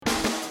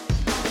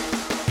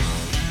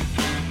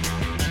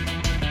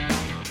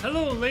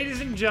Hello, ladies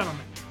and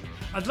gentlemen.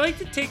 I'd like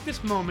to take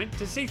this moment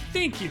to say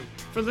thank you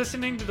for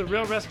listening to the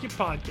Real Rescue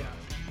Podcast.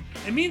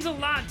 It means a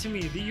lot to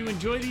me that you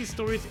enjoy these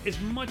stories as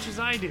much as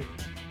I do.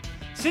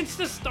 Since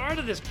the start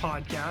of this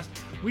podcast,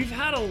 we've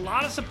had a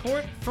lot of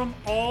support from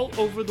all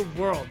over the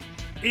world.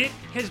 It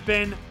has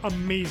been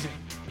amazing.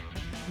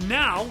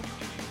 Now,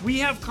 we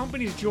have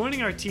companies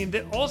joining our team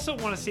that also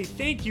want to say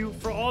thank you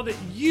for all that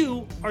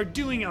you are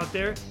doing out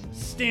there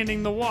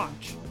standing the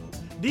watch.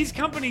 These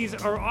companies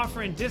are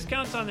offering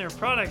discounts on their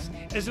products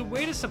as a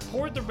way to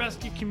support the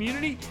rescue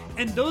community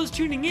and those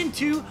tuning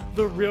into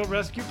the Real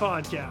Rescue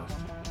Podcast.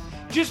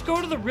 Just go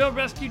to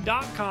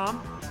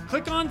therealrescue.com,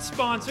 click on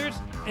sponsors,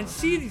 and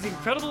see these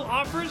incredible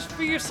offers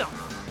for yourself.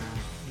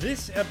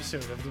 This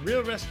episode of the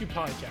Real Rescue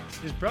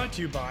Podcast is brought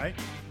to you by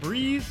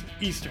Breeze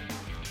Eastern,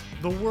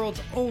 the world's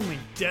only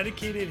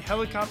dedicated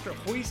helicopter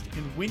hoist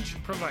and winch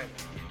provider.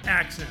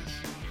 Axness,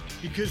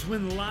 because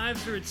when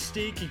lives are at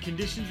stake and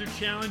conditions are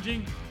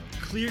challenging,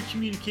 clear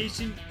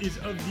communication is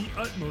of the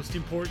utmost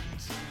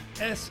importance.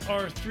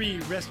 SR3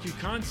 Rescue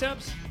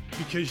Concepts,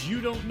 because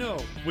you don't know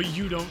what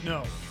you don't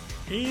know.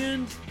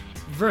 And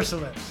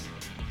Versalifts,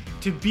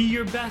 to be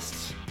your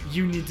best,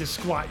 you need to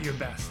squat your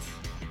best.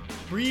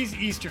 Breeze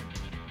Eastern,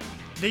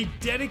 they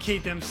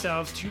dedicate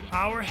themselves to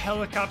our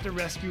helicopter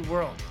rescue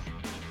world.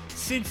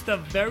 Since the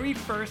very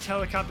first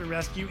helicopter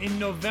rescue in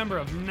November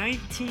of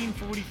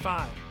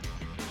 1945,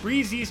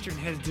 Breeze Eastern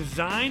has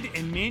designed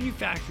and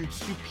manufactured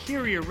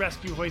superior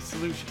rescue hoist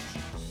solutions.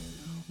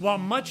 While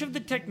much of the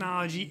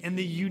technology and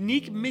the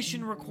unique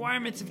mission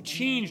requirements have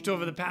changed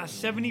over the past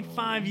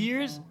 75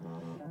 years,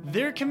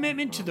 their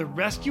commitment to the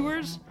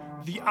rescuers,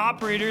 the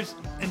operators,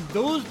 and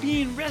those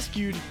being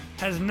rescued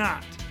has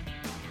not.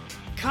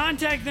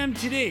 Contact them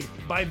today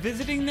by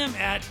visiting them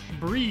at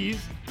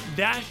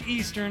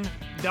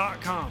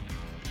breeze-eastern.com.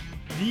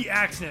 The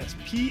Axness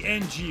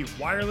PNG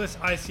wireless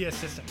ICS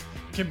system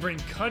can bring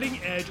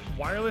cutting-edge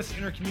wireless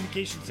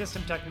intercommunication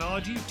system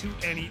technology to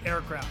any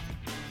aircraft.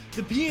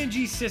 The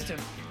PNG system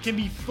can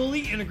be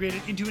fully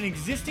integrated into an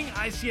existing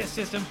ICS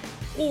system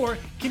or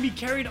can be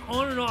carried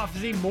on and off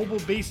as a mobile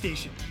base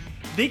station.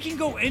 They can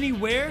go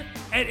anywhere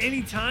at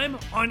any time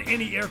on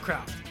any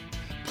aircraft.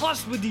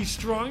 Plus, with the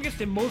strongest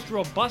and most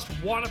robust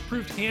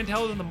waterproof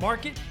handheld in the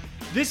market,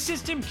 this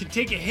system can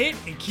take a hit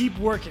and keep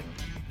working.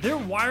 Their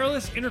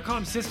wireless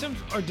intercom systems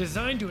are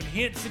designed to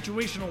enhance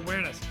situational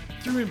awareness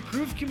through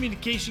improved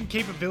communication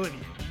capability.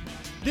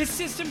 This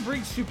system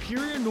brings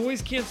superior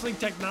noise-canceling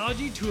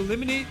technology to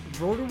eliminate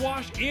rotor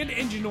wash and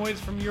engine noise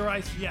from your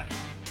ICS.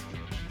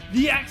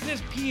 The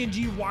Axness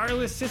PNG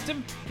wireless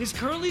system is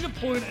currently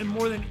deployed in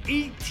more than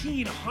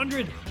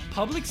 1,800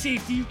 public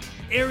safety,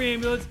 air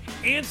ambulance,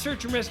 and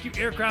search and rescue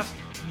aircraft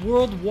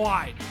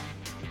worldwide.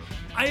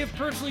 I have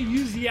personally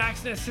used the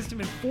Axness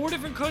system in 4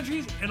 different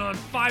countries and on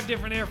 5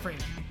 different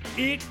airframes.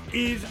 It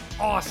is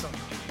awesome.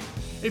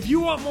 If you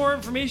want more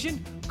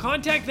information,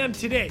 contact them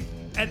today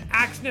at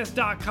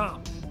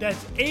axness.com.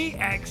 That's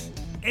AXNES.com.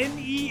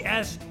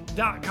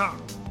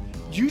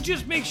 You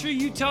just make sure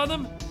you tell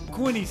them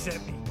Quinny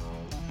sent me.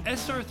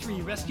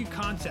 SR3 Rescue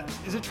Concepts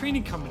is a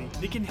training company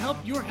that can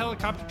help your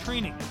helicopter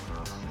training.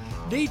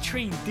 They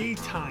train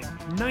daytime,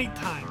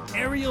 nighttime,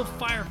 aerial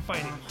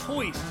firefighting,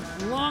 hoist,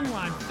 long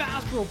line,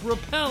 fast rope,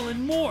 rappel,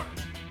 and more.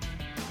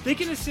 They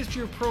can assist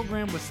your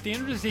program with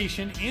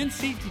standardization and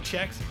safety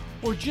checks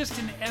or just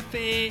an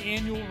FAA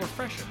annual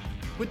refresher.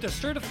 With the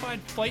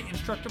certified flight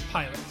instructor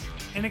pilots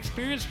and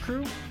experienced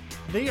crew,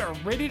 they are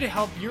ready to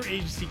help your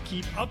agency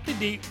keep up to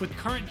date with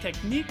current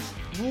techniques,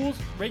 rules,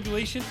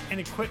 regulations, and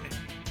equipment.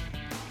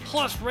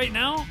 Plus, right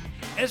now,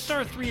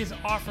 SR3 is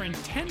offering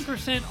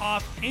 10%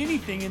 off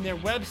anything in their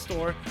web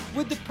store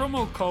with the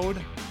promo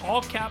code,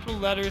 all capital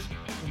letters,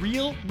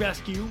 Real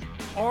Rescue,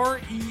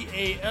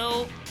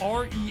 REALRESQ.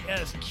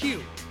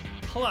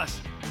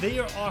 Plus, they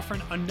are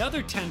offering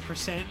another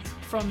 10%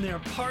 from their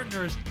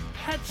partners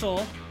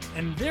Petzl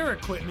and their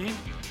equipment.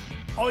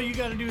 All you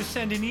got to do is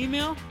send an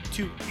email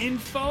to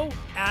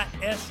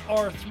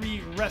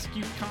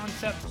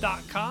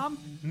info@sr3rescueconcepts.com.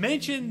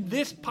 Mention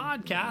this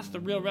podcast, the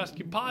Real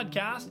Rescue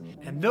Podcast,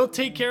 and they'll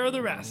take care of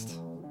the rest.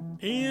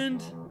 And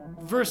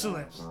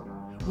Versalifts.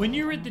 When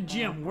you're at the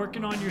gym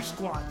working on your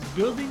squats,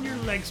 building your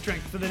leg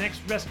strength for the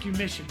next rescue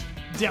mission,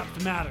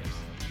 depth matters.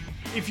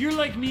 If you're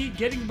like me,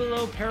 getting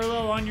below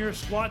parallel on your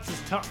squats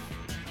is tough.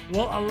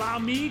 Well, allow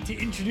me to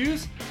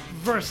introduce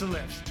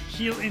Versalifts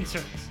heel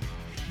inserts.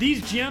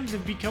 These gems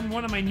have become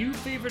one of my new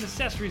favorite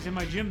accessories in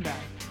my gym bag.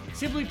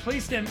 Simply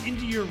place them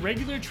into your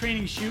regular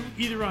training shoe,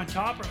 either on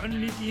top or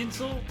underneath the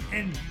insole,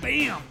 and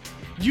bam!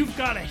 You've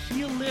got a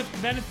heel lift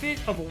benefit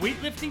of a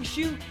weightlifting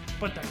shoe,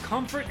 but the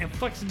comfort and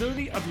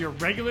flexibility of your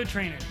regular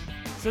trainers.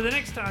 So the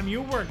next time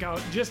your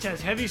workout just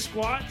has heavy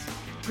squats,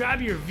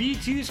 grab your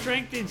V2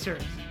 strength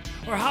inserts.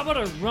 Or how about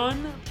a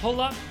run,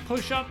 pull up,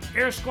 push up,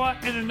 air squat,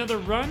 and another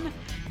run?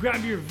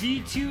 Grab your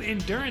V2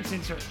 endurance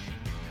inserts.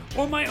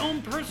 Or my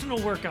own personal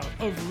workout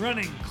of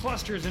running,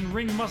 clusters, and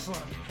ring muscle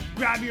ups.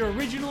 Grab your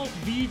original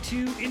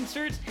V2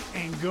 inserts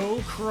and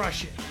go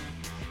crush it.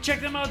 Check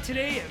them out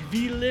today at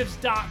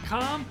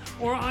vlifts.com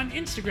or on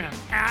Instagram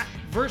at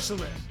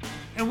Versalist.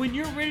 And when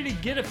you're ready to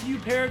get a few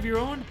pair of your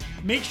own,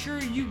 make sure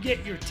you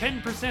get your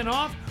 10%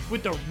 off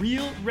with the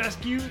Real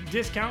Rescue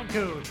discount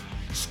code.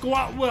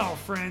 Squat well,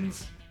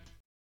 friends.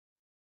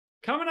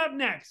 Coming up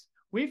next,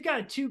 we've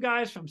got two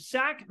guys from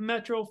Sac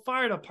Metro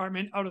Fire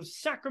Department out of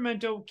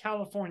Sacramento,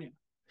 California.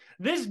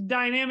 This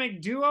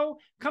dynamic duo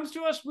comes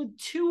to us with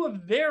two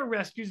of their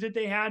rescues that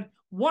they had,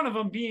 one of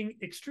them being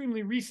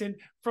extremely recent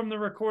from the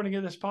recording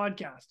of this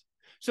podcast.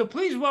 So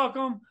please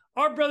welcome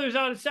our brothers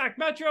out of Sac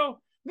Metro,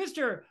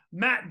 Mr.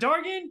 Matt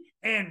Dargan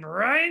and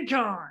Brian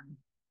Conn.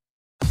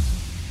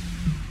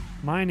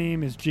 My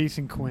name is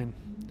Jason Quinn.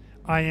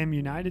 I am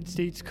United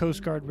States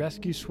Coast Guard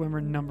Rescue Swimmer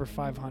number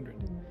 500.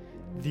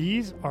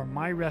 These are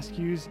my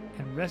rescues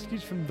and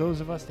rescues from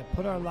those of us that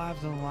put our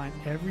lives on the line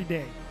every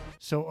day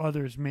so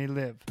others may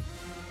live.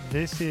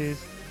 This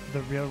is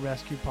the Real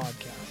Rescue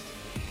Podcast.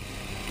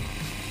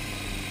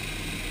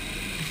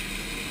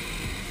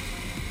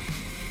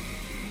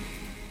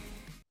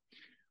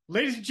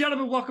 Ladies and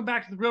gentlemen, welcome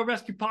back to the Real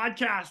Rescue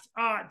Podcast.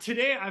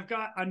 Today I've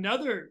got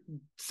another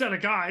set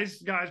of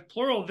guys,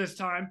 plural this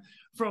time,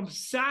 from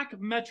Sac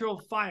Metro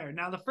Fire.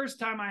 Now, the first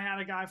time I had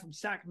a guy from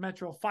Sac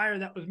Metro Fire,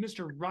 that was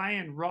Mr.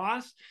 Ryan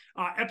Ross,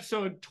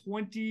 episode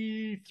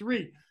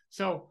 23.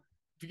 So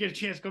if you get a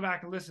chance, go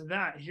back and listen to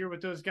that, hear what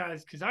those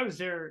guys, because I was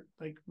there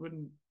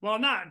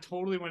not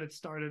totally when it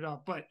started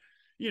up, but,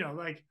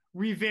 like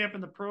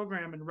revamping the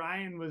program, and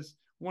Ryan was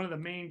one of the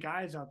main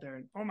guys out there.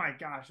 And oh my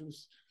gosh, it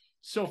was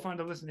so fun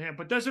to listen to him,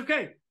 but that's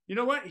okay. You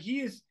know what?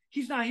 He's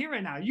not here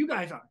right now. You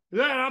guys are.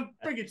 I'm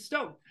freaking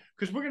stoked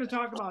because we're going to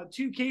talk about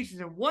two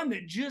cases, and one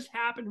that just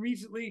happened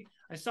recently.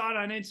 I saw it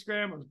on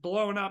Instagram. It was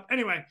blowing up.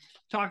 Anyway,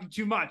 talking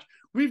too much.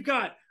 We've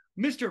got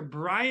Mr.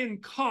 Brian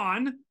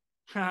Conn.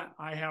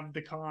 I have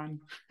the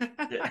Conn.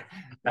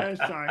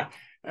 Sorry.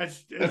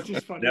 It's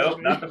just funny. No,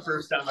 not the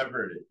first time I've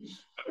heard it.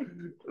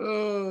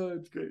 Oh,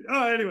 it's good.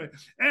 Oh, anyway.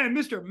 And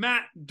Mr.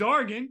 Matt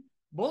Dargan,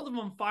 both of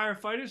them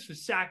firefighters for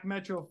Sac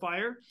Metro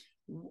Fire.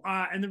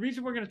 And the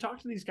reason we're going to talk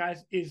to these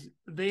guys is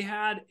they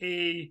had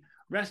a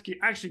rescue.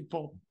 Actually,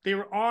 both. They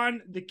were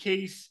on the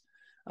case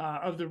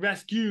of the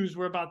rescues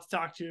we're about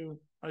to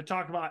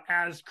talk about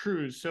as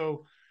crews.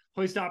 So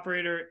hoist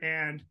operator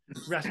and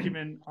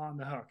rescueman on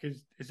the hook.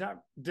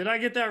 Did I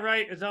get that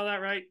right? Is all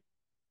that right?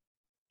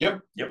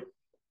 Yep.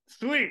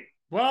 Sweet.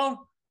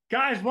 Well,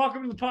 guys,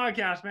 welcome to the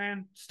podcast,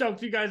 man.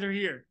 Stoked you guys are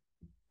here.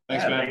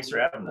 Thanks, man. Thanks for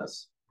having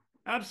us.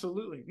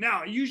 Absolutely.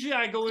 Now, usually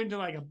I go into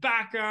like a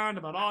background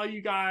about all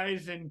you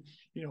guys and,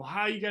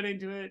 how you got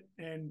into it.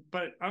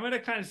 But I'm going to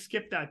kind of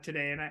skip that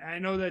today. And I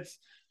know that's,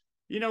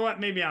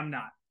 maybe I'm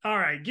not. All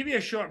right. Give me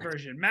a short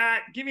version.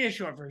 Matt, give me a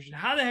short version.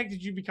 How the heck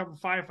did you become a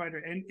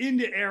firefighter and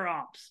into air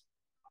ops?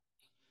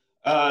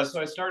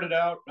 So I started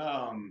out,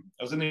 I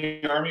was in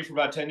the Army for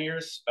about 10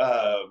 years,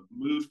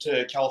 moved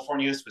to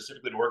California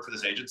specifically to work for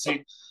this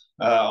agency.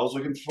 I was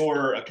looking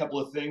for a couple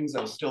of things.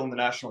 I was still in the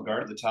National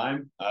Guard at the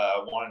time.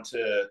 Wanted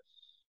to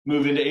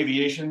move into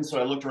aviation,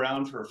 so I looked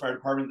around for a fire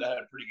department that had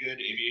a pretty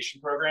good aviation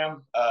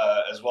program,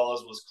 as well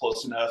as was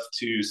close enough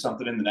to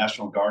something in the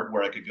National Guard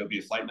where I could go be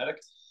a flight medic.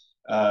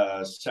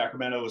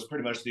 Sacramento was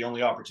pretty much the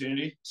only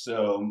opportunity,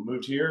 so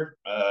moved here,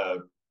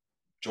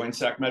 joined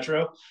Sac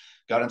Metro,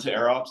 got into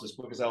air ops as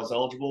quick as I was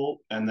eligible,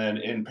 and then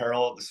in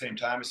parallel at the same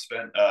time, I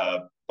spent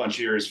a bunch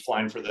of years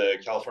flying for the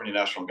California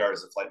National Guard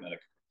as a flight medic.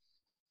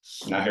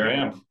 Now here I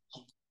am.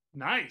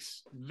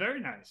 Nice.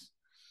 Very nice.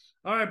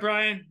 All right,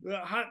 Brian,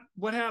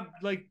 what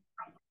happened?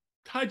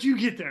 How'd you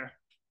get there?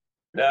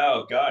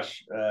 Oh,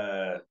 gosh.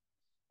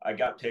 I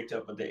got picked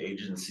up at the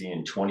agency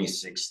in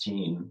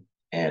 2016.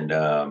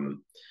 And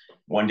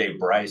one day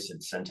Bryce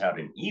had sent out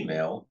an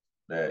email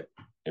that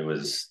it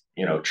was,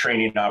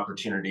 training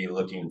opportunity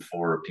looking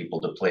for people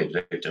to play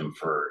victim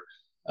for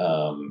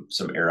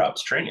some air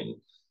ops training.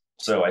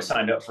 So I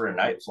signed up for a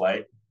night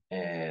flight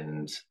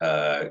and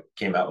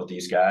came out with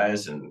these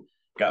guys and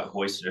got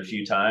hoisted a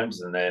few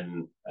times, and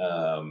then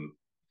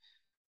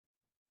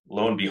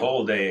lo and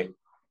behold, they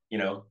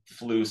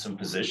flew some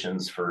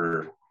positions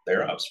for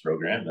their ops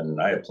program, and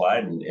I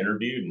applied and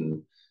interviewed,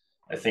 and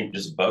I think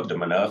just bugged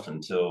them enough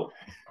until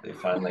they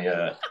finally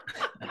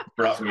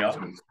brought me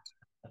on.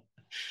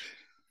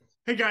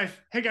 Hey guys,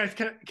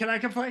 can I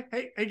come play?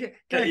 Hey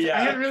guys, yeah,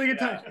 I had a really good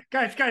time.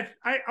 Guys,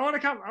 I want to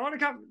come.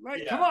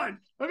 Come on,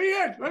 let me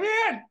in.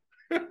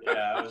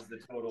 Yeah, I was the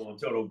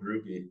total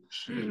groupie.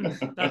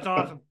 That's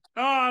awesome.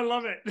 Oh, I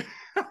love it.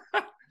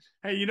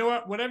 Hey, you know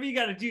what? Whatever you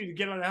got to do to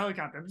get on the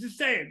helicopter. I'm just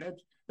saying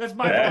that's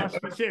my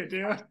philosophy too,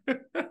 dude.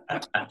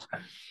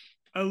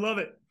 I love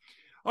it.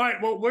 All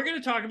right, well, we're going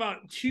to talk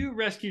about two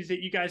rescues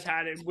that you guys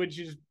had, which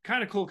is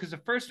kind of cool because the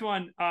first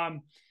one,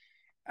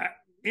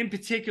 in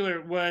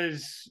particular,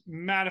 was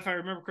Matt. If I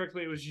remember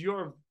correctly, it was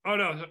your. Oh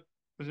no,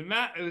 was it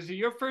Matt? Was it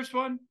your first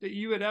one that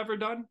you had ever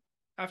done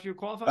after you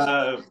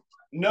qualified?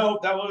 No,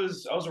 I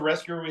was a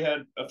rescuer. We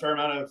had a fair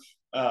amount of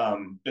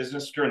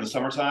business during the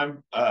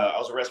summertime. I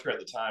was a rescuer at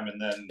the time,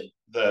 and then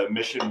the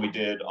mission we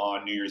did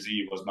on New Year's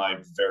Eve was my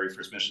very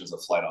first mission as a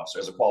flight officer,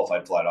 as a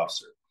qualified flight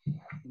officer.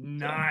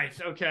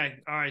 Nice. Okay.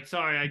 All right.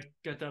 Sorry, I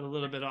got that a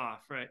little bit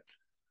off. Right.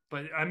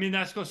 But I mean,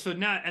 that's cool. So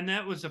now, and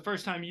that was the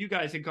first time you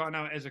guys had gone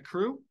out as a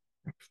crew,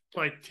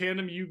 like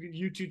tandem,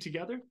 you two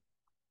together.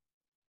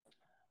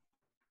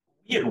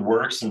 We had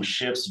worked some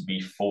shifts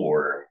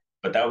before,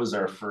 but that was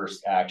our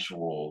first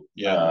actual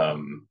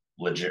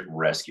legit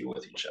rescue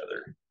with each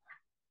other.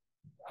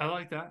 I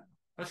like that.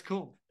 That's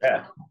cool.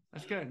 Yeah.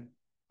 That's good.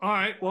 All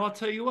right. Well, I'll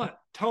tell you what.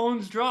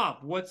 Tones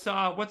drop. What's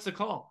the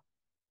call?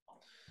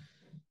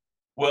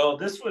 Well,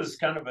 this was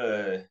kind of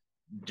a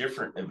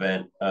different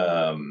event.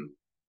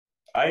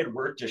 I had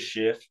worked a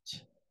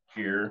shift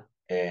here,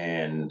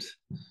 and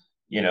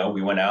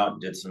we went out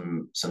and did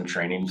some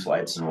training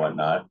flights and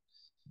whatnot.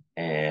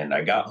 And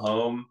I got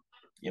home,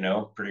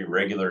 pretty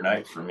regular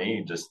night for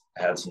me. Just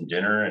had some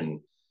dinner and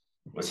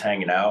was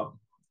hanging out.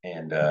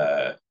 And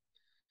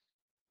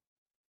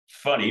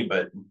funny,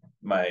 but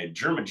my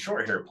German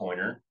short hair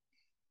pointer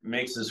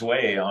makes his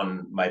way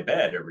on my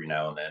bed every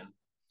now and then.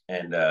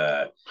 And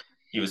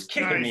he was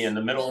kicking me in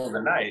the middle of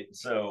the night.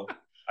 So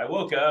I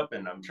woke up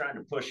and I'm trying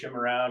to push him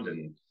around,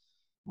 and I'm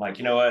like,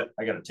 you know what?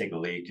 I got to take a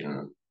leak,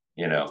 and,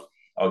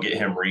 I'll get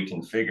him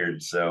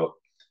reconfigured. So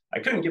I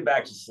couldn't get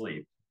back to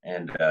sleep.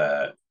 And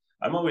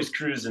I'm always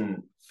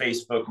cruising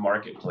Facebook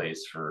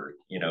Marketplace for,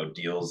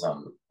 deals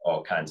on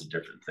all kinds of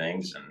different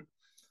things. And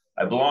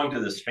I belong to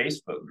this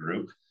Facebook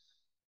group,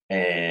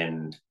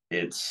 and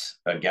it's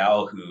a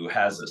gal who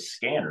has a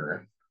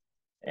scanner,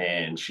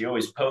 and she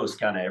always posts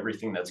kind of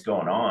everything that's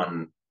going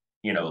on,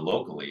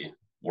 locally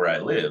where I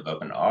live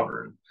up in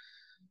Auburn.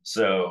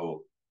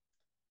 So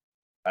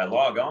I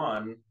log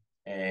on,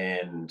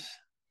 and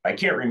I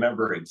can't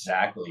remember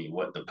exactly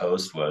what the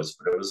post was,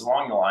 but it was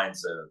along the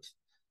lines of,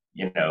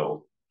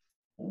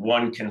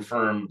 one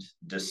confirmed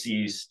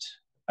deceased,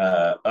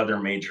 other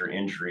major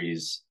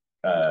injuries,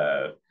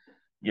 outside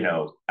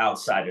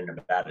of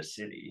Nevada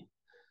City.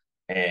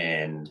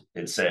 And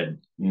it said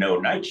no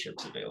night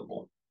shifts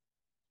available.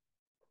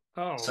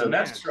 Oh, so man.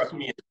 That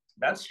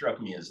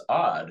struck me as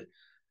odd.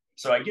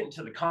 So I get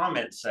into the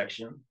comments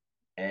section,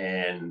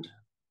 and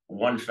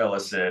one fella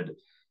said,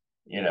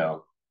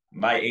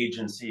 my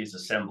agency is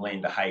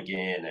assembling to hike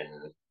in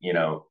and,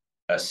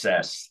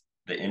 assess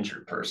the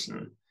injured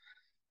person.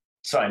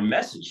 So I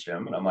messaged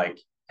him, and I'm like,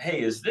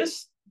 hey, is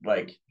this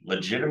like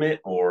legitimate,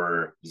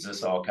 or is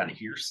this all kind of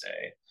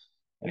hearsay?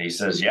 And he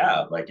says,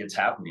 yeah, like it's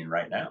happening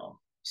right now.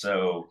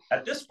 So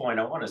at this point,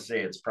 I want to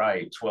say it's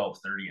probably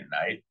 12:30 at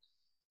night.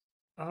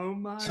 Oh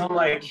my! So I'm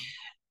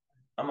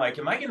like,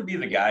 am I going to be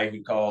the guy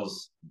who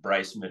calls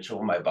Bryce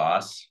Mitchell, my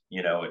boss,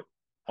 at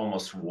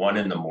almost 1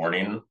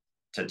 a.m.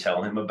 to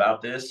tell him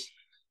about this?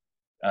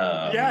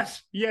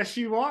 Yes,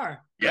 you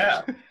are.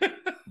 Yeah.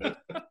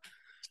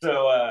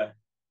 So,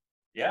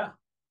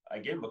 I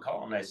gave him a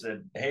call, and I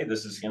said, hey,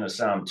 this is going to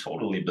sound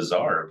totally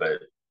bizarre,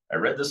 but I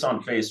read this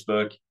on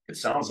Facebook. It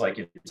sounds like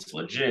it's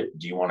legit.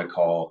 Do you want to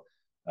call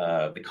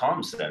the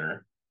comm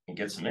center and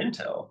get some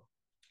intel?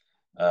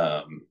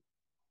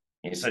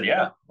 He said,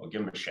 yeah, I'll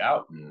give him a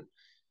shout. And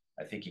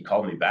I think he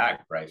called me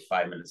back probably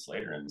 5 minutes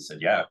later and said,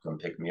 yeah, come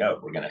pick me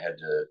up. We're going to head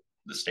to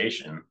the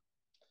station.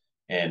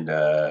 And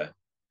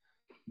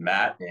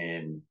Matt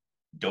and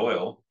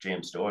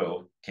James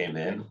Doyle, came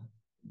in.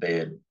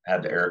 They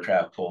had the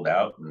aircraft pulled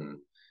out, and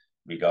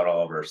we got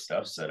all of our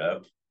stuff set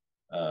up.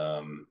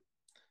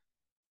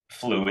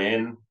 Flew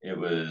in. It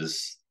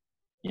was,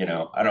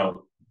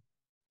 no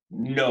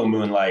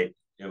moonlight.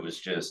 It was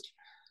just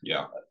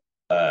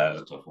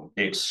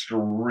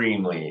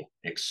extremely,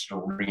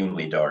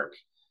 extremely dark.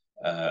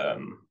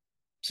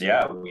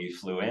 We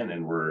flew in,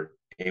 and were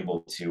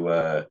able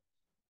to.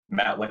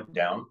 Matt went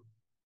down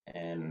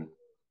and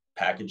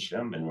packaged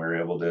him, and we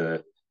were able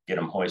to get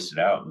him hoisted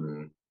out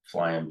and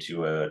fly him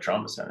to a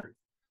trauma center.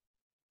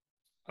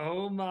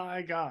 Oh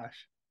my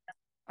gosh.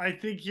 I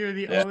think you're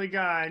the only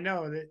guy I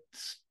know that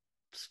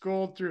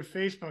scrolled through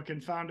Facebook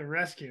and found a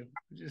rescue.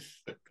 Just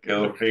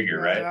go figure,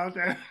 right? Out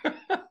there.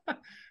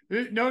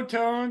 No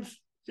tones.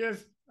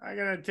 Just, I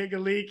got to take a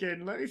leak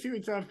and let me see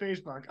what's on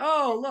Facebook.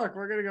 Oh, look,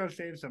 we're going to go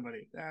save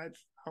somebody. That's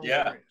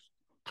hilarious.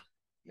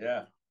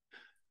 Yeah.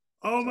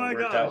 Oh my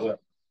gosh. Well.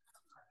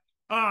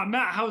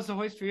 Matt, how was the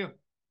hoist for you?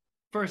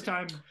 First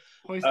time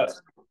hoisting?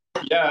 It's,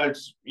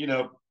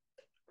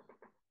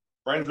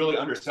 Brian's really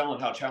underselling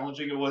how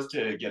challenging it was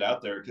to get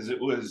out there, because it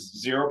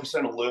was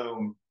 0%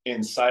 loom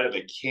inside of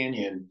a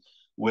canyon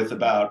with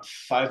about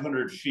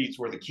 500 feet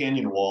worth of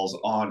canyon walls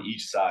on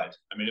each side.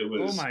 I mean, it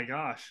was. Oh my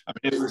gosh! I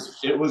mean,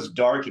 it was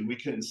dark, and we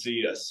couldn't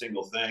see a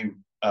single thing.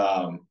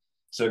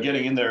 So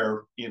getting in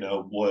there,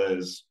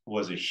 was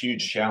a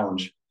huge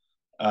challenge.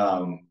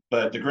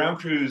 But the ground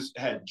crews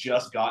had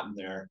just gotten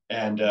there,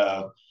 and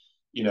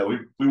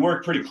we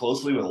worked pretty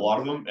closely with a lot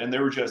of them, and they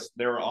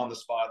were on the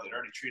spot. They'd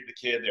already treated the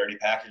kid. They already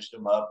packaged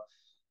him up.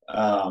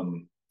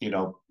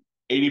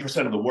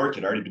 80% of the work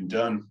had already been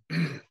done.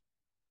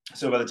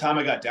 So by the time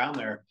I got down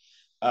there,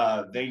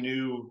 they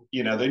knew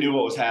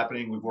what was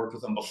happening. We've worked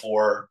with them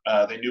before.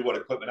 They knew what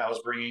equipment I was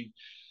bringing.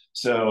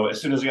 So as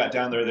soon as we got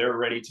down there, they were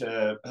ready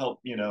to help,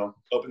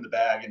 open the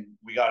bag, and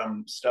we got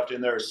them stuffed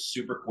in there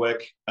super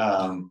quick.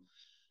 And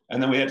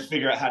then we had to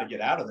figure out how to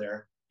get out of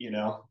there,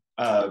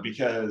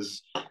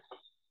 because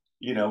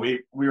we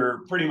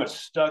were pretty much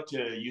stuck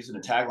to using a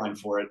tagline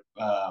for it.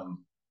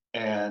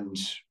 And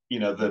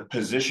the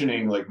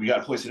positioning, like, we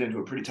got hoisted into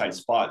a pretty tight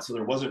spot, so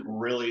there wasn't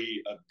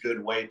really a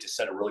good way to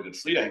set a really good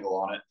fleet angle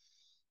on it.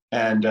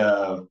 And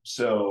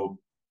so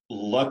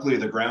luckily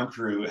the ground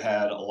crew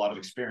had a lot of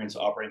experience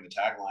operating the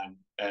tagline,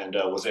 and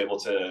was able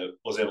to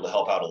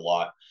help out a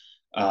lot.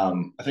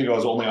 I think I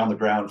was only on the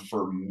ground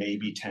for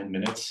maybe 10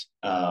 minutes.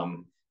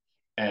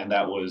 And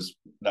that was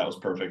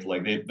perfect.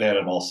 Like, they had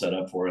it all set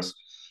up for us.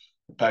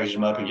 Package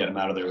them up and get them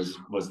out of there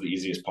was the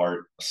easiest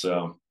part.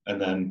 So, and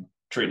then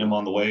treating him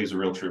on the way, he was a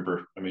real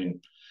trooper. I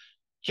mean,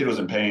 kid was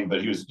in pain,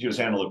 but he was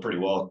handled it pretty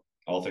well,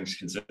 all things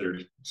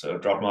considered. So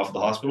dropped him off at the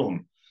hospital,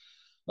 and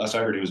last I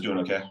heard, he was doing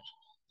okay.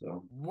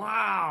 So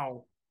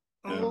wow.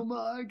 Yeah. Oh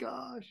my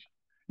gosh.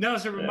 Now,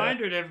 as a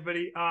reminder to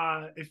everybody,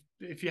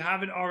 if you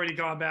haven't already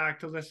gone back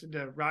to listen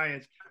to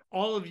Ryan's,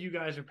 all of you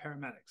guys are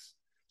paramedics.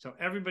 So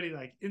everybody,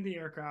 like, in the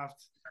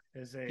aircraft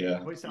is a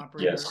hoist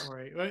operator,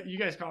 or you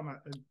guys call them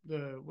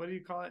what do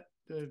you call it?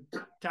 The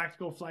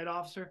tactical flight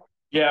officer?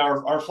 Yeah,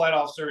 our flight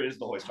officer is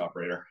the hoist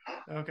operator.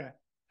 Okay.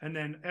 And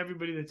then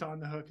everybody that's on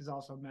the hook is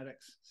also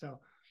medics. So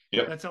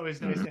that's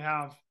always nice to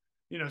have,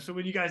 so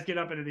when you guys get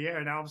up into the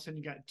air, now all of a sudden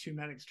you got two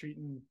medics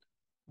treating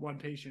one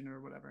patient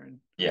or whatever. And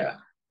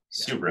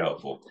super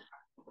helpful.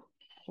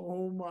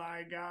 Oh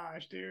my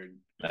gosh, dude.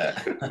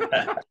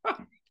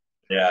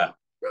 Yeah.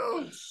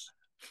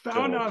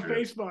 Found on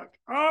Facebook.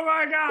 Oh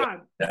my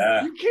God.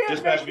 Yeah. You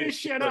can't make this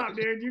shit up,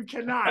 dude. You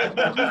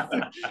cannot.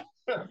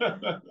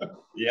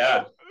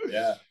 Yeah.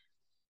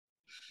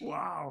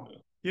 Wow.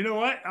 You know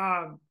what?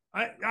 Out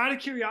of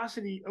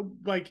curiosity,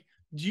 like,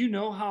 do you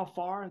know how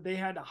far they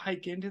had to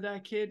hike into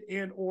that kid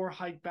and or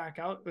hike back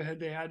out? Had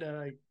they had to,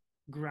 like,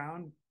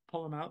 ground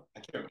pull him out?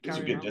 It's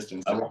a good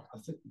distance. I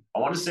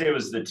want to say it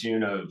was the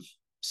tune of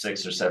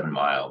 6 or 7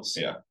 miles.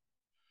 Yeah.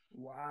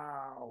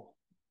 Wow.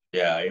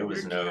 Yeah, it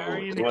was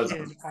carrying a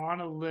kid on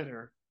a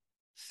litter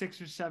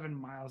 6 or 7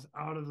 miles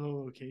out of the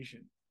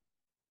location.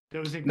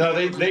 No,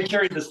 they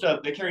carried the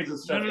stuff. They carried the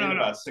stuff in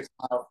about 6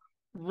 miles.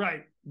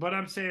 Right, but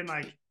I'm saying,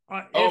 like,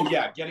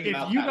 getting them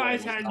out. If you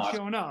guys hadn't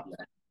shown up,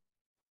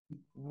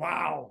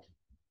 wow.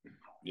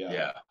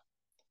 Yeah.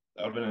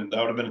 That would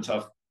have been a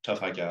tough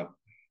hike out.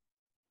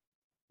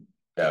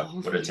 Yeah,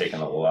 would have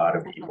taken a lot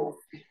of people.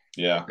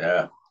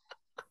 Yeah.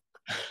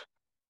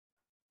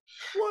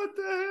 What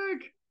the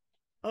heck?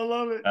 I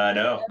love it. I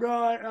know. Bro,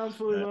 I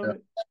absolutely love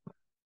it.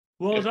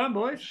 Well done,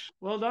 boys.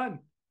 Well done.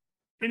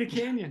 In a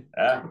canyon.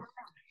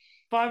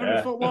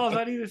 500-foot walls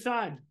on either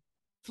side.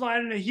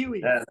 Flying in a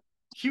Huey. Yeah.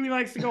 Huey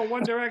likes to go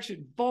one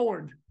direction,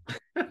 forward.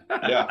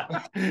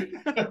 Yeah.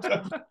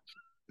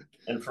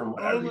 And from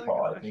what I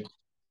recall, I think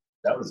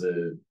that was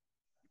a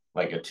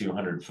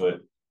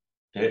 200-foot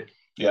hit.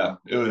 Yeah,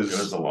 it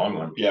was a long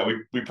one. Yeah,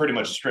 we pretty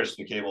much stretched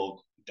the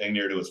cable dang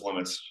near to its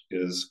limits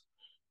because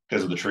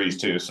of the trees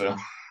too. So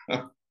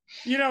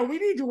we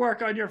need to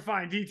work on your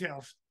fine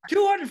details.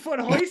 200-foot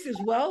hoist as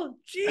well.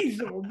 Jeez,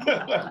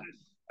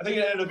 I think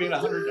it ended up being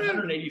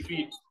 180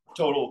 feet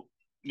total,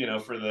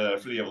 for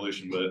the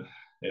evolution, but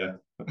yeah.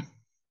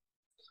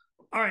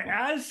 All right,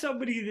 as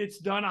somebody that's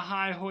done a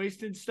high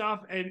hoist and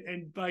stuff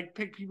and like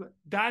pick people,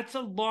 that's a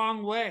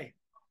long way.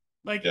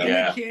 Like in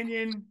the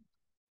canyon,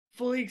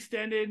 fully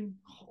extended.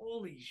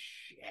 Holy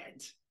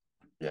shit.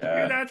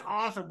 Yeah. Dude, that's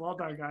awesome. Well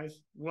done, guys.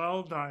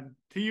 Well done.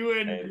 To you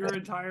and your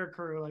entire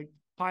crew, like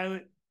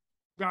pilot,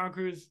 ground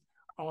crews,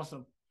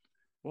 awesome.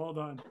 Well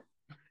done.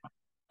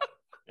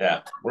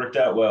 Yeah, worked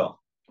out well.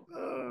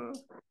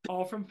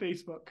 All from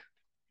Facebook.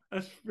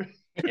 That's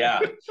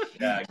yeah,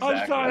 exactly.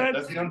 I'm sorry,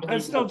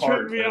 that's still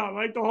tripping me out.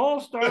 Like the whole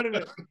start of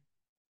it.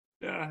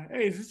 Yeah.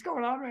 Hey, is this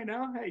going on right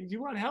now? Hey, do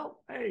you want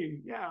help?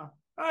 Hey, yeah.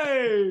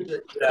 Hey.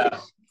 Yeah.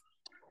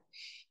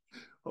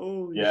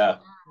 Holy yeah.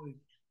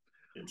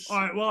 Shit. All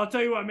right. Well, I'll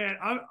tell you what, man.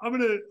 I'm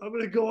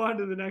gonna go on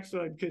to the next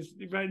one because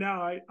right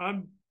now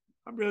I'm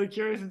really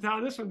curious as to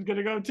how this one's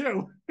gonna go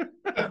too.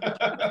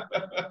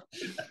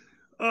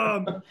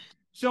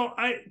 So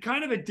I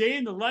kind of a day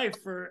in the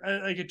life for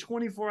like a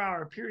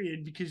 24-hour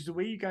period, because the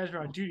way you guys are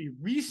on duty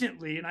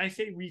recently, and I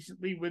say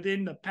recently,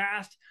 within the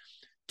past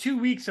 2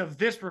 weeks of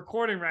this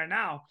recording right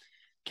now,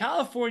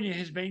 California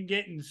has been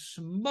getting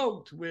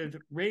smoked with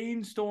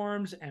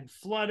rainstorms and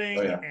flooding,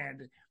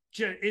 and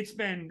it's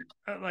been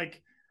as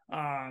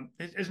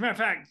a matter of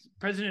fact,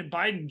 President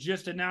Biden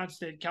just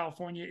announced that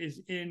California is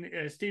in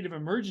a state of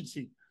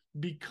emergency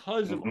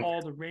because of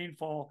all the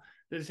rainfall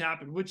that has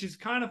happened, which is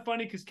kind of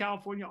funny because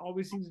California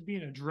always seems to be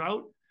in a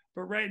drought,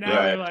 but right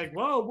now they're like,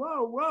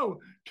 whoa,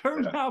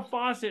 turn that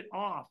faucet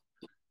off.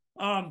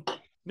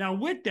 Now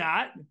with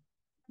that,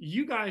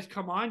 you guys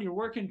come on, you're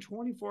working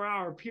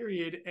 24-hour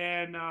period,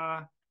 and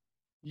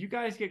you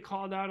guys get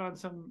called out on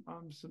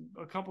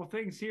a couple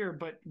things here,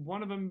 but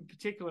one of them in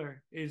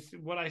particular is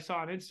what I saw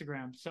on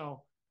Instagram.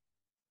 So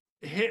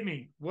hit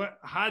me.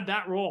 How'd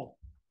that roll?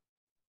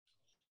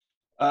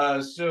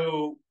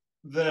 So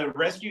the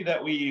rescue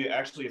that we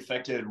actually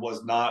effected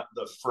was not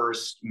the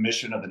first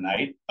mission of the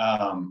night.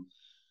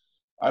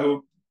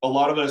 A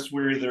lot of us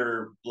were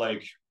either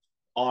like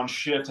on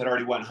shift, had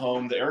already went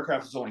home. The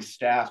aircraft was only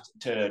staffed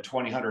to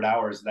 2000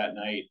 hours that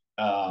night.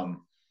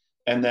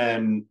 And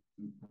then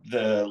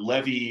the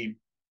levee,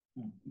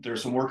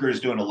 there's some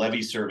workers doing a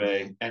levee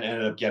survey and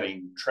ended up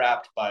getting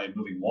trapped by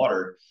moving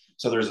water.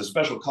 So there's a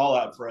special call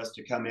out for us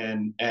to come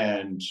in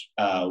and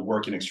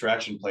work an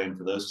extraction plan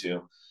for those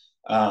two.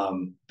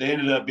 They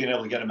ended up being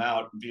able to get them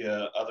out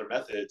via other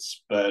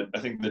methods, but I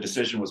think the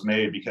decision was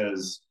made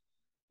because,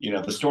 you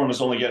know, the storm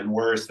was only getting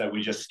worse, that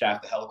we just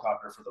staffed the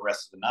helicopter for the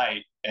rest of the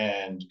night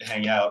and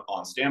hang out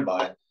on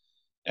standby.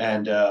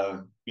 And,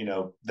 you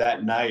know,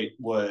 that night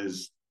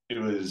it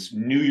was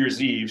New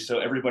Year's Eve. So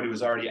everybody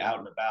was already out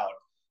and about.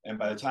 And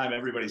by the time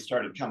everybody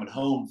started coming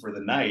home for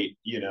the night,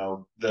 you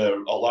know,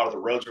 a lot of the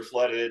roads were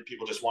flooded.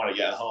 People just wanted to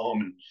get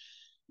home. And,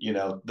 you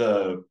know,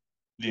 the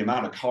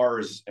amount of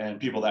cars and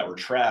people that were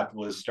trapped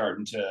was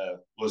starting to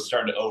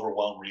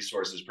overwhelm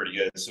resources pretty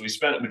good. So we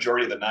spent a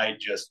majority of the night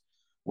just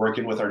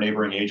working with our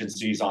neighboring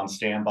agencies on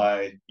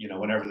standby. You know,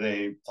 whenever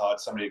they thought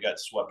somebody got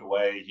swept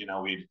away, you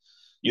know, we'd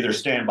either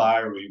stand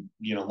by or we,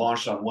 you know,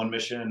 launched on one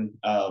mission,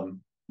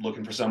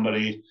 looking for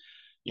somebody,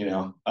 you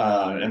know,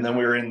 and then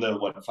we were in the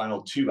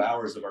final 2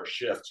 hours of our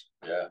shift.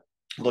 Yeah.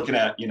 Looking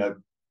at, you know,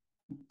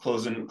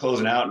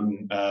 closing out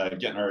and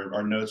getting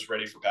our notes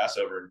ready for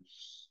Passover.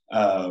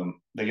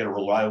 They get a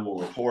reliable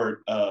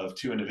report of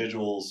two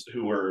individuals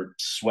who were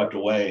swept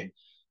away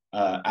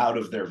out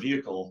of their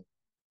vehicle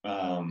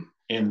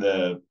in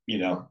the, you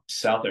know,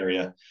 south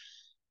area.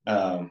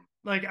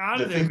 Like out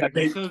of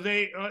there. So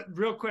they,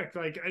 real quick,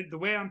 like the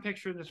way I'm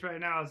picturing this right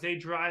now is they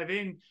drive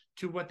in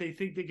to what they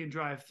think they can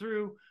drive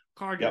through.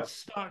 Car gets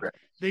stuck. Right.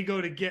 They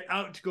go to get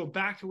out to go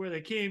back to where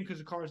they came because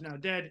the car is now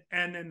dead,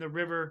 and then the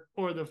river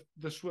or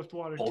the swift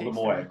water pulled them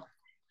away.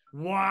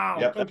 Wow.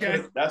 Yep.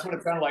 Okay. That's what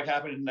it sounded like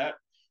happened in that.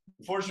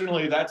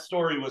 Unfortunately, that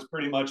story was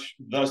pretty much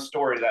the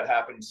story that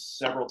happened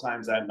several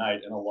times that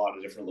night in a lot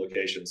of different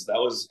locations. That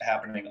was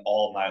happening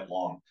all night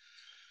long.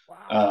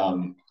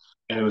 Wow.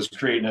 And it was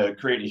creating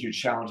a huge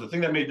challenge. The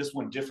thing that made this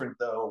one different,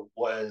 though,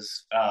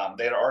 was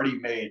they had already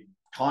made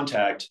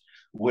contact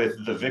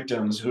with the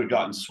victims who had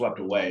gotten swept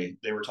away.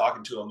 They were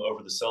talking to them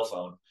over the cell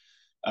phone,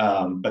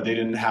 but they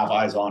didn't have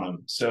eyes on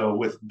them. So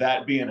with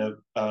that being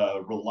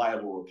a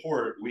reliable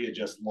report, we had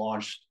just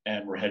launched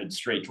and were headed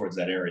straight towards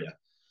that area.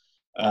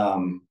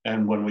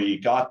 And when we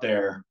got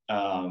there,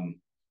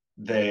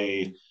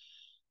 they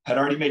had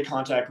already made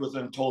contact with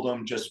them, told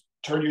them just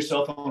turn your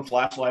cell phone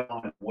flashlight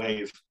on and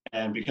wave.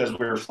 And because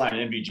we were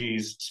flying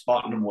NVGs,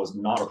 spotting them was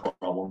not a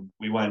problem.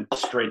 We went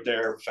straight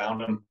there,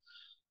 found them.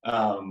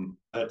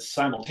 But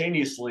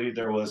simultaneously,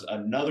 there was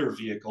another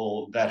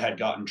vehicle that had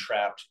gotten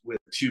trapped with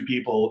two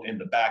people in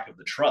the back of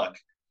the truck.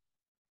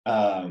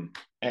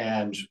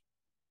 And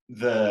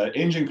the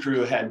engine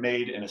crew had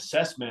made an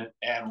assessment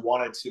and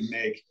wanted to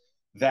make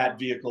that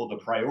vehicle the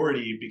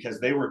priority because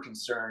they were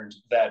concerned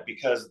that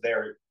because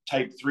their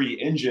Type 3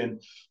 engine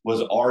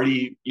was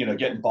already, you know,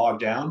 getting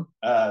bogged down,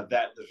 that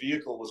the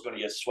vehicle was going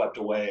to get swept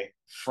away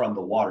from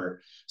the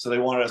water. So they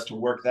wanted us to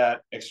work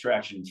that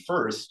extraction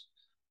first.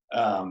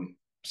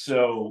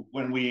 So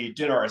when we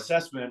did our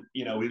assessment,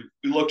 you know, we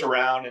looked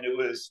around and it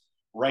was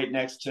right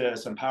next to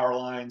some power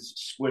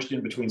lines, squished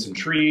in between some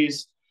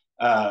trees.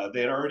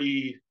 They had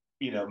already,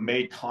 you know,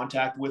 made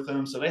contact with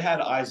them. So they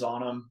had eyes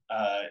on them.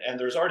 And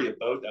there was already a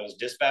boat that was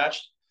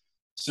dispatched.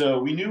 So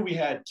we knew we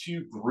had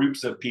two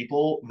groups of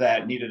people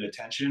that needed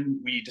attention.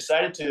 We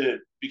decided to,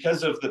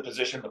 because of the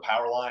position of the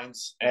power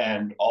lines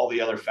and all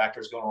the other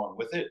factors going along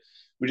with it,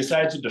 we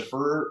decided to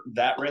defer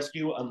that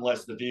rescue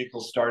unless the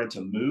vehicle started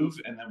to move,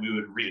 and then we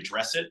would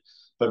readdress it.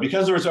 But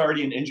because there was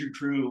already an engine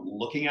crew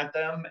looking at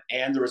them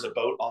and there was a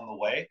boat on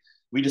the way,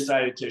 we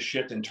decided to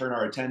shift and turn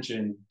our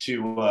attention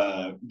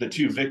to the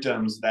two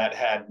victims that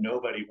had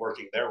nobody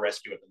working their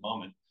rescue at the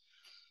moment.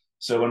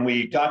 So when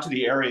we got to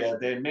the area,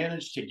 they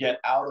managed to get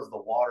out of the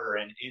water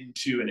and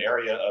into an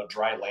area of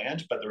dry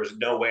land, but there was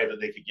no way that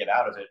they could get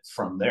out of it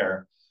from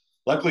there.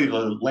 Luckily,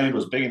 the land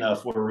was big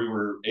enough where we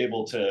were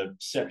able to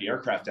set the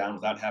aircraft down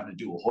without having to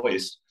do a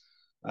hoist.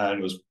 And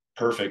it was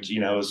perfect.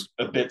 You know, it was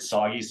a bit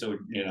soggy, so,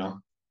 you know,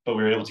 but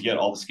we were able to get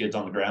all the skids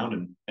on the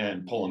ground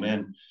and pull them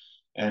in.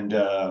 And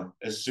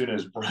as soon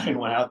as Brian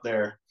went out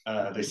there,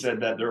 they said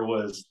that there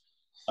was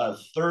a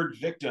third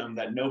victim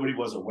that nobody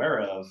was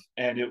aware of,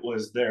 and it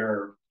was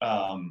their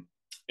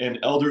an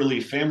elderly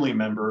family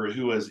member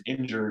who was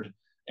injured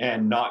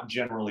and not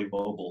generally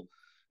mobile,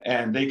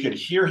 and they could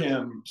hear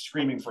him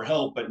screaming for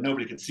help, but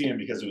nobody could see him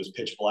because it was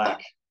pitch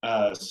black.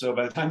 So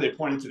by the time they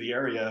pointed to the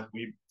area,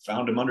 we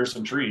found him under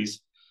some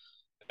trees,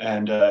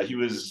 and he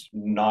was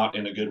not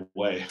in a good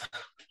way.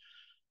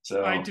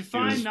 So I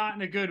define not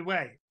in a good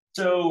way.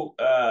 So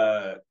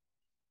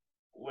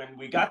when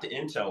we got the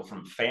intel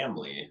from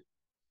family,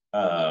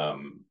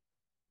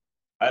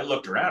 I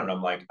looked around and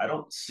I'm like, I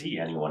don't see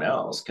anyone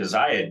else, because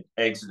I had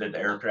exited the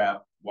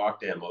aircraft,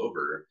 walked them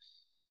over,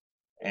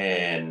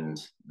 and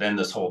then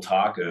this whole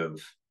talk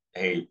of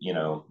hey,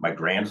 my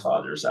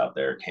grandfather's out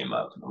there, came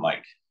up. And I'm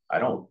like, I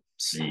don't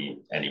see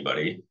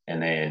anybody.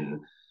 And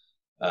then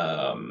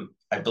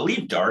I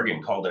believe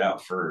Dargan called it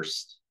out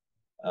first.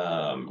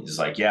 He's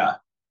like, yeah,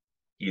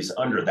 he's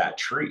under that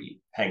tree,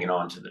 hanging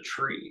on to the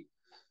tree.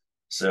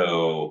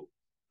 So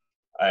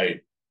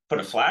I put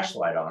a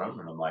flashlight on him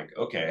and I'm like,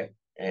 okay.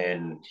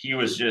 And he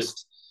was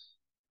just,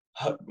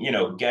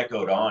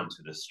 geckoed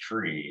onto this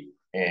tree.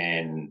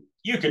 And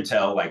you could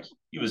tell, like,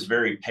 he was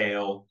very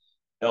pale,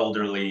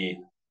 elderly,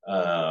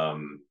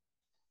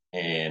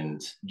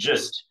 and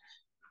just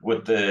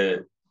with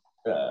the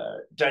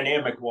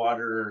dynamic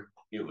water,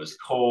 it was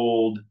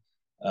cold.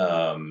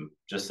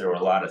 Just there were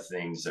a lot of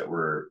things that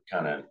were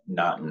kind of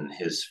not in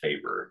his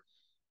favor.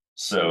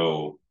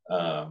 So,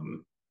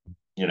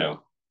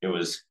 it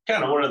was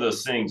kind of one of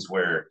those things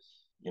where,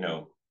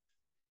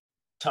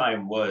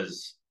 time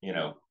was,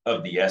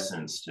 of the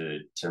essence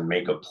to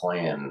make a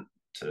plan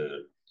to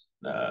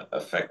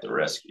affect the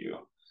rescue.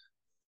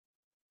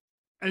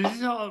 And this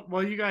is all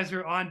while you guys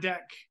are on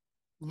deck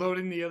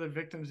loading the other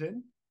victims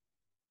in?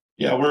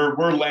 Yeah,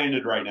 we're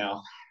landed right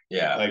now.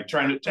 Yeah. Like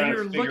trying to And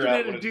you're figure looking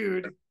out at a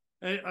dude,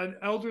 an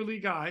elderly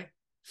guy,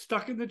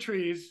 stuck in the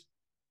trees,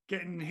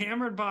 getting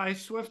hammered by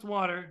swift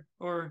water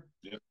or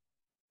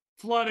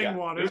flooding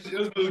water. It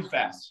was moving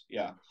fast.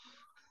 Yeah.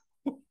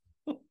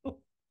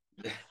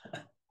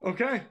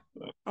 Okay,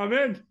 I'm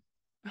in.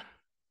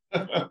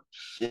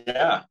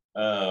 Yeah.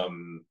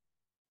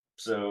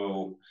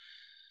 So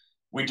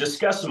we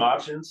discussed some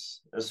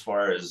options as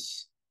far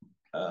as,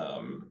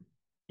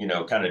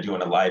 kind of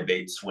doing a live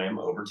bait swim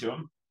over to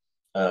him.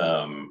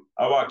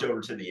 I walked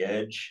over to the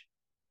edge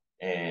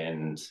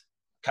and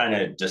kind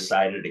of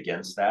decided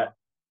against that.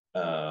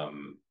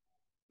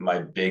 My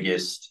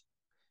biggest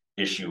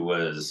issue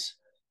was,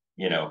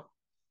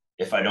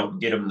 if I don't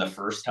get him the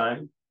first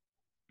time,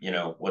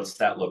 what's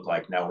that look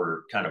like? Now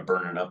we're kind of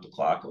burning up the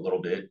clock a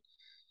little bit.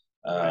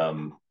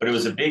 But it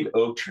was a big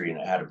oak tree and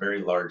it had a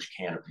very large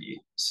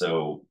canopy.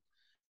 So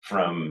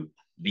from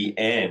the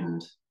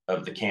end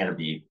of the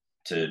canopy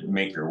to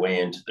make your way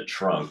into the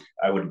trunk,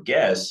 I would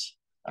guess,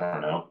 I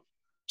don't know,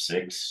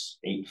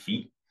 6-8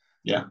 feet.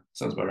 Yeah,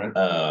 sounds about right.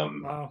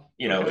 Wow.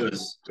 It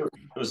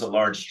was a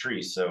large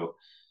tree. So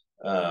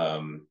Matt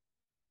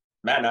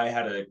and I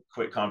had a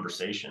quick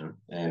conversation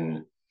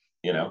and,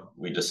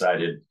 we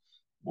decided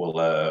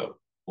we'll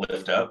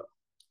lift up.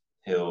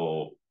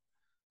 He'll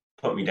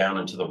put me down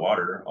into the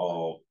water.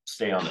 I'll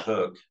stay on the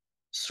hook,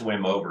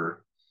 swim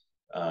over,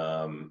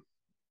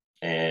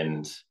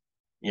 and,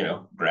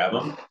 grab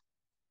him,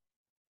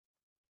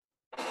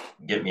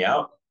 get me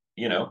out.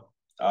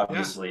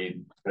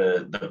 Obviously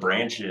the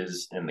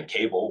branches and the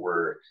cable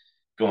were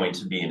going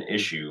to be an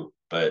issue,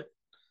 but,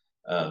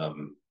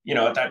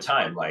 at that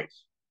time, like,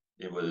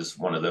 it was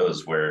one of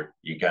those where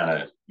you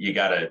gotta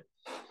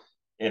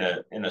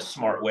in a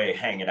smart way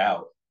hang it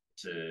out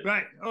to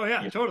right. Oh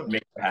yeah, totally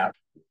make it happen.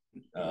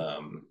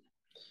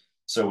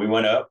 So we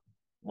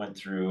went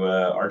through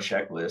our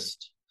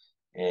checklist,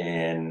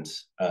 and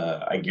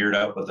I geared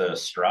up with a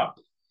strop.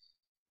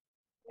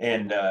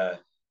 And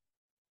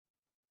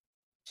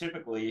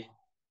typically,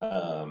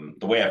 the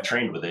way I've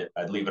trained with it,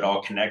 I'd leave it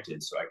all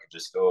connected so I could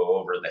just go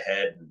over the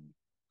head and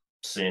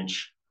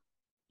cinch,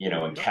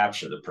 and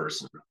capture the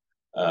person.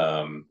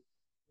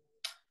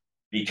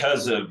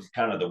 Because of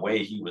kind of the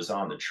way he was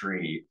on the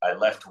tree, I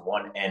left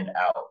one end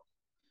out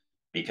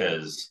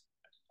because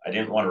I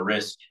didn't want to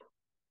risk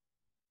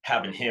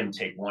having him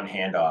take one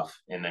hand off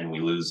and then we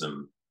lose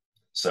him.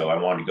 So I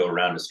wanted to go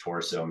around his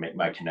torso, make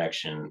my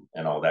connection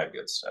and all that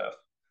good stuff.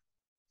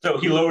 So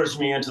he lowers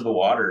me into the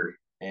water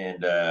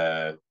and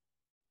I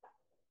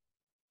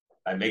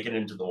make it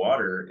into the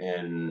water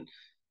and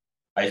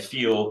I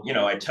feel,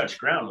 I touch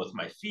ground with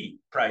my feet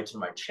prior to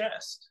my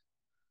chest.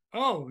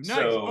 Oh, nice.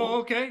 So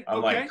okay.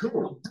 I'm like,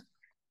 cool.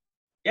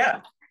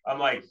 Yeah. I'm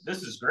like,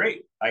 this is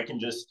great. I can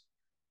just,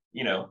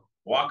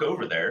 walk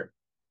over there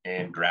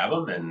and grab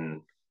them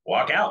and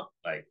walk out.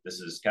 Like,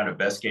 this is kind of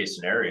best case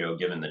scenario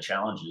given the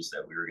challenges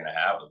that we were going to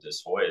have with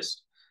this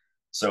hoist.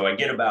 So I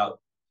get about,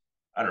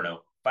 I don't know,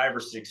 5 or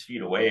 6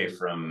 feet away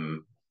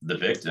from the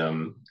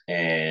victim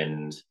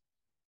and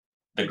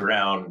the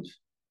ground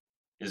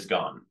is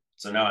gone.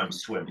 So now I'm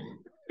swimming.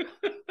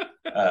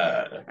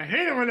 I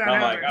hate it when that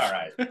I'm happens. like, all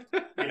right,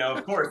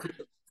 of course.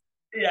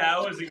 Yeah,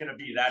 it wasn't going to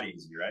be that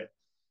easy, right?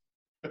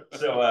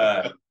 So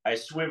I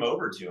swim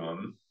over to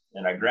him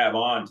and I grab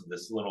on to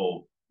this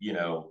little,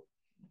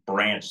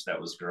 branch that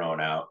was growing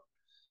out.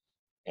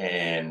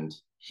 And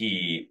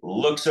he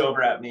looks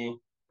over at me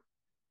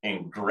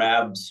and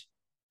grabs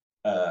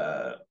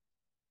my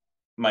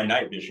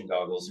night vision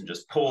goggles and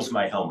just pulls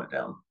my helmet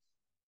down.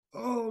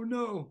 Oh,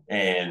 no.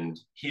 And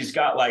he's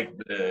got like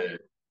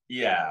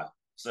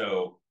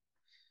so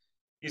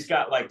he's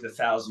got like the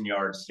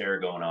 1,000-yard stare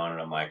going on.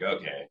 And I'm like,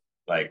 okay,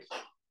 like,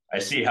 I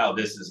see how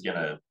this is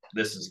gonna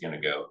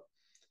go.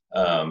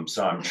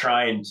 So I'm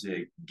trying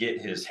to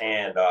get his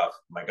hand off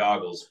my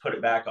goggles, put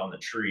it back on the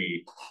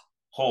tree,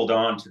 hold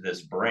on to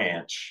this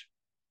branch,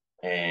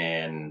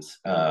 and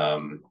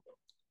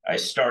I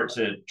start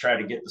to try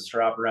to get the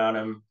strap around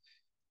him.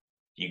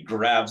 He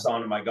grabs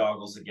onto my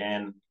goggles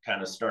again,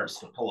 kind of starts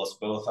to pull us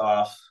both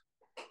off.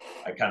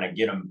 I kind of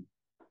get him,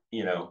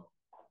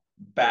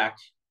 back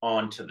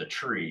onto the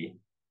tree.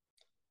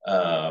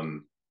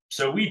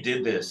 So we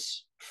did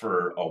this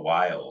for a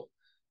while.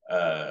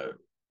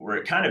 Where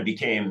it kind of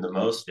became the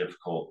most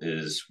difficult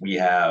is we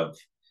have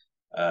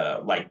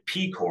like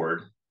P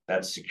cord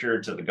that's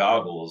secured to the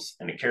goggles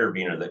and a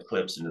carabiner that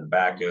clips into the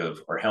back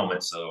of our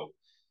helmet. So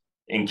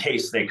in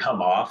case they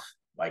come off,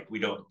 like we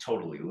don't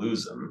totally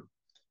lose them.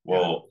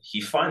 Well,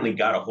 he finally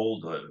got a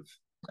hold of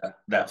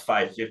that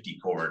 550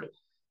 cord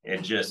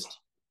and just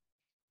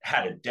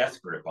had a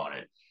death grip on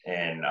it.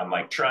 And I'm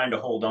like trying to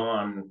hold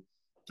on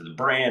to the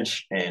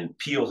branch and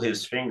peel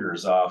his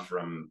fingers off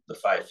from the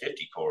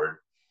 550 cord.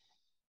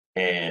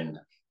 And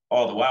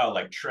all the while,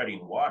 like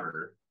treading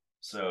water.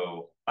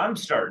 So I'm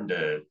starting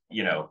to,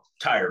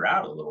 tire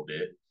out a little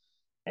bit.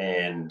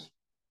 And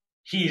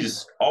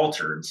he's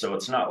altered. So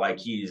it's not like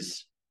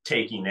he's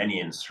taking any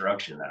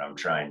instruction that I'm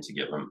trying to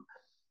give him.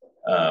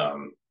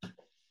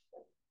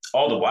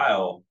 All the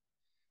while,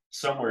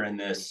 somewhere in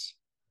this,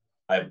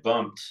 I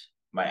bumped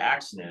my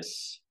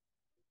Axness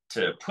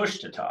to push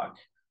to talk.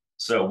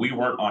 So we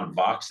weren't on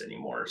Vox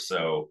anymore.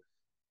 So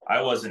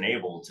I wasn't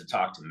able to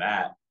talk to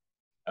Matt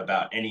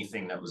about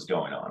anything that was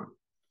going on.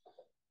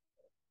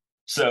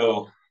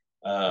 So,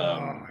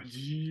 oh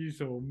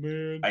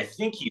man. I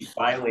think he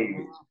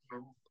finally,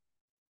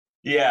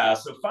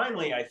 so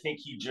finally, I think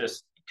he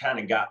just kind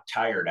of got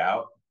tired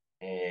out.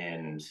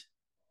 And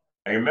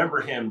I remember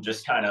him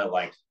just kind of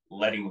like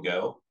letting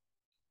go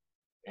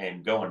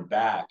and going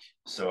back.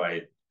 So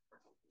I,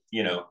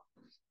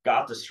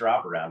 got the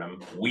strap around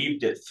him,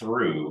 weaved it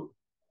through,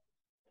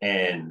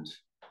 and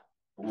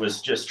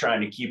was just trying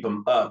to keep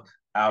him up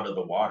out of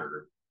the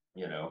water,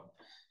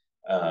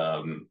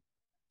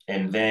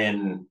 and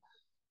then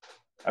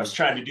I was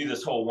trying to do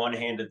this whole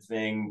one-handed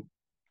thing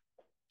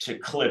to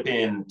clip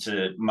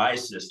into my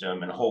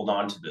system and hold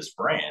on to this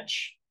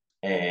branch.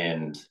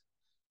 And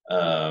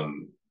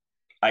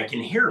I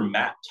can hear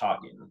Matt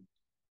talking.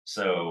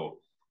 So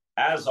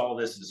as all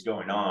this is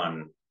going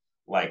on,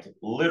 like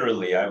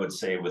literally, I would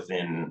say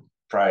within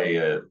probably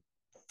a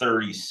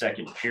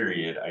 30-second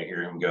period, I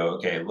hear him go,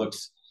 okay,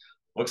 looks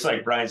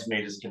like Brian's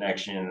made his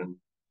connection.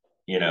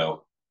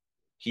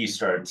 He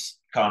starts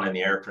conning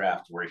the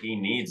aircraft where he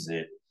needs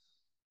it.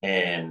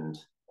 And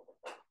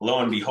lo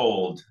and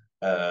behold,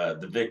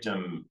 the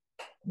victim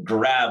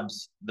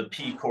grabs the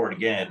P cord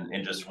again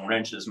and just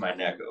wrenches my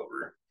neck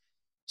over.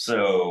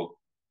 So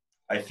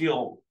I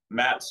feel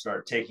Matt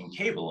start taking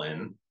cable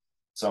in.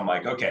 So I'm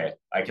like, okay,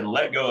 I can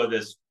let go of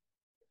this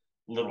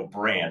little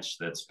branch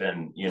that's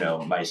been,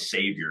 my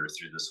savior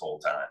through this whole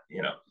time,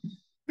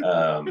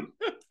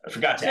 I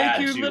forgot to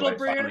add you, too, little I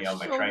branch, on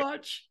my so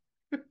much.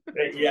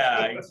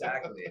 Yeah,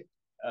 exactly.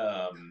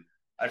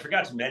 I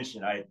forgot to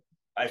mention,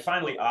 I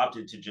finally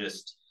opted to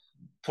just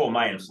pull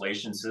my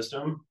inflation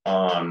system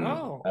on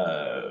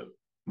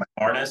my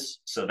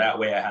harness, so that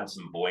way I had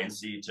some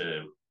buoyancy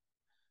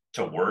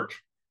to work,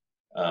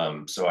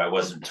 so I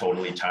wasn't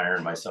totally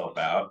tiring myself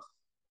out.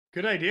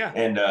 Good idea.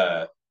 And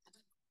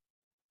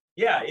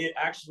it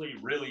actually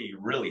really,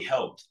 really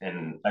helped.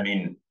 And I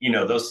mean,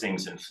 those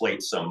things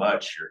inflate so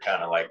much. You're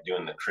kind of like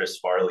doing the Chris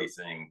Farley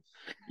thing,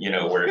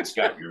 where it's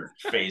got your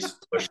face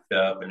pushed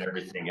up and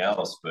everything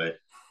else. But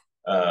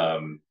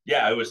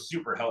it was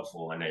super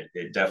helpful, and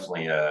it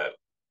definitely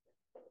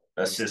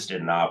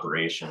assisted in the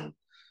operation.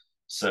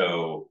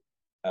 So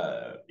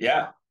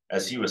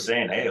as he was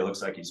saying, hey, it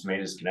looks like he's made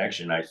his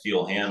connection. I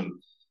feel him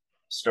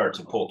start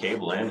to pull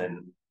cable in,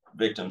 and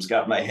victim's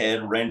got my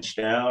head wrenched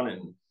down,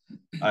 and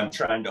I'm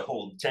trying to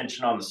hold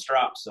tension on the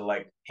strap. So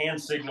like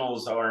hand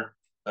signals aren't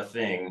a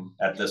thing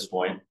at this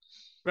point.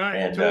 Right.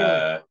 And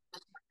totally.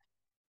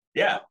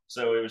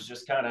 So it was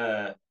just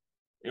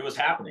it was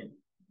happening.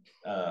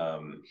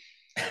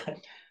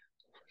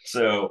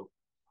 So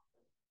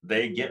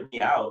they get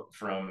me out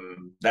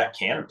from that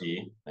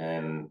canopy,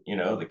 and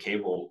the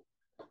cable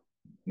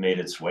made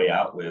its way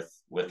out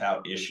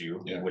without issue,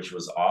 which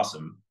was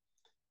awesome.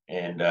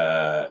 And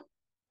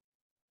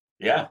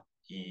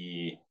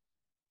he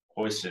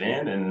hoisted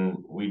in,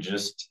 and we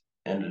just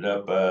ended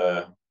up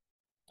I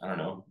don't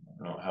know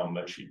how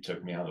much he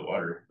took me out of the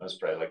water. That's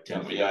probably like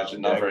 10 feet. Yeah,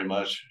 not very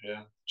much.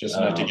 Yeah, just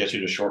enough to get you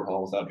to short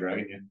haul without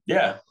dragging you.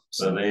 Yeah,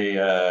 so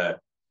they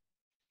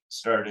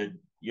started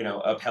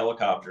up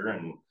helicopter,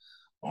 and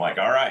I'm like,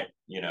 all right,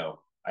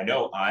 I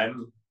know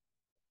I'm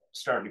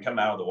starting to come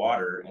out of the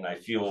water, and I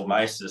feel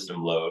my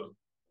system load,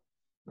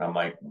 and I'm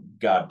like,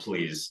 God,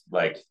 please,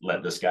 like,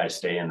 let this guy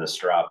stay in the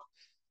strap.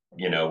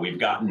 We've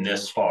gotten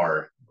this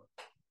far.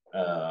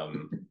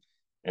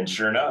 And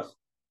sure enough,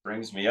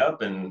 brings me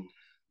up, and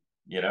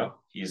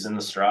he's in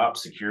the strap,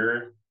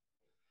 secure.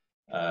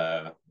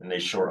 And they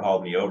short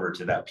hauled me over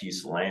to that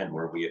piece of land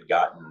where we had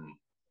gotten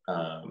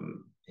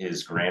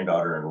his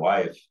granddaughter and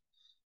wife.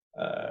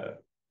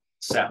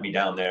 Sat me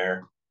down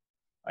there.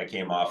 I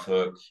came off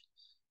hook.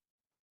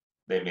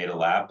 They made a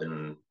lap,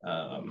 and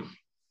I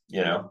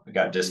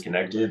got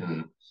disconnected,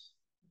 and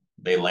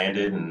they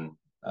landed, and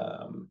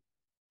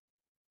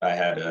I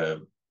had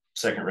a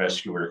second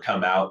rescuer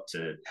come out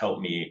to help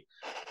me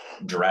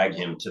drag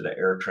him to the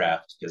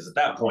aircraft, because at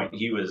that point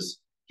he was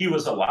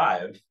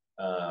alive,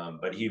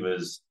 but he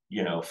was,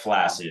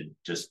 flaccid,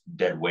 just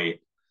dead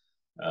weight,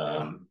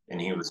 and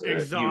he was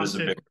a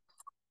big,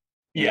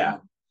 yeah,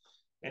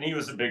 and he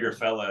was a bigger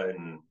fella,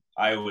 and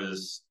I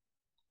was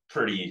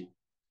pretty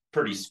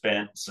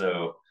spent,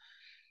 so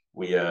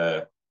we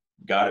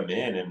got him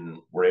in and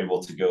were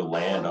able to go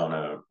land on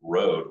a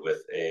road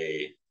with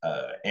a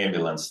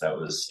ambulance that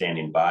was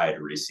standing by to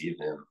receive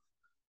him.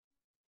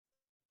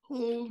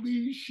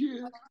 Holy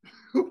shit.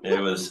 It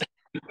was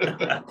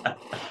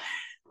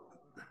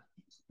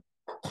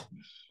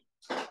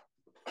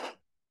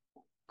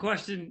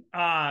Question,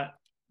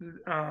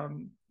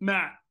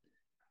 Matt,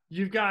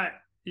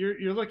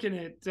 you're looking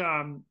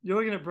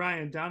at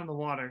Brian down in the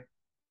water.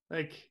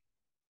 Like,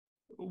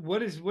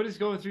 what is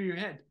going through your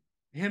head?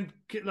 Him,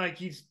 like,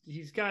 he's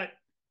got,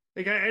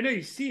 like, I know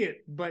you see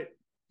it, but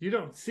you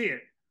don't see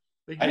it.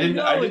 Like, I did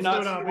not see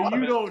but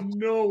you don't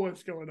know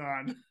what's going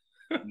on.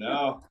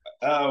 No,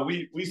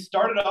 we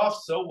started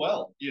off so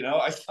well.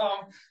 I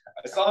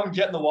saw him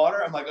get in the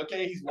water. I'm like,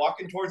 okay, he's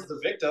walking towards the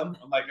victim.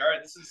 I'm like, all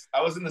right,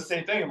 I was in the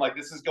same thing. I'm like,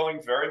 this is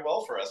going very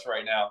well for us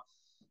right now.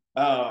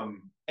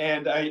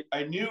 And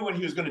I knew when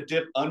he was going to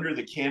dip under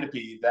the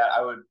canopy that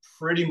I would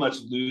pretty much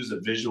lose a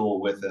visual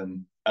with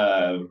him.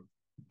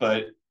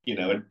 But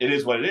it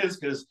is what it is,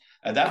 because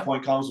at that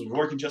point, comms was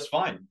working just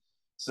fine.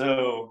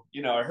 So,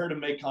 I heard him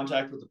make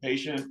contact with the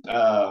patient.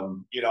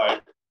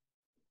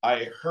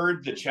 I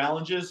heard the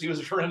challenges he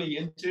was running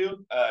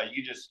into.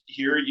 You just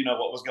hear,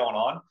 what was going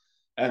on.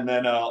 And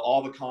then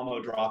all the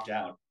commo dropped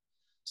out.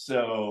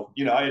 So,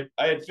 I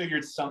had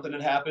figured something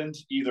had happened,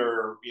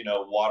 either,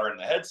 water in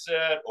the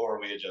headset, or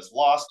we had just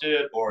lost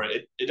it, or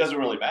it doesn't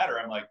really matter.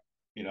 I'm like,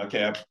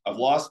 okay, I've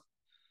lost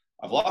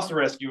a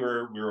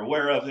rescuer. We were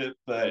aware of it,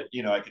 but,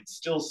 I could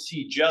still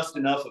see just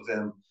enough of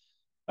him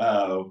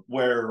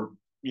where,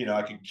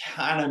 I could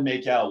kind of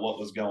make out what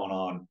was going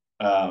on.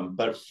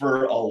 But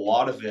for a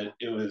lot of it,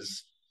 it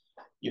was,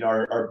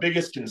 our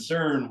biggest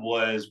concern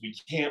was we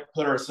can't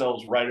put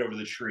ourselves right over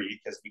the tree,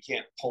 because we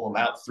can't pull them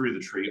out through the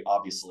tree,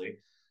 obviously.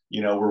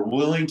 We're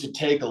willing to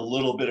take a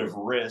little bit of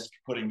risk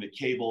putting the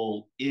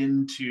cable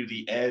into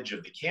the edge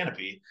of the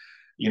canopy,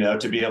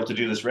 to be able to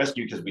do this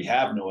rescue, because we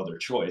have no other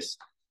choice.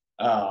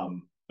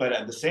 But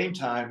at the same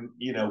time,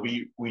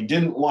 we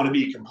didn't want to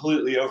be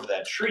completely over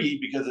that tree,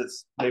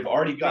 because they've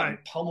already gotten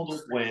pummeled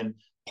with wind,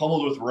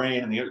 pummeled with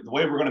rain, and the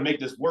way we're going to make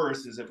this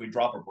worse is if we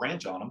drop a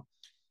branch on them.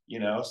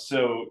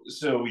 So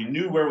we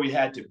knew where we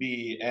had to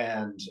be,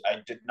 and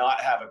I did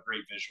not have a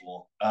great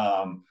visual.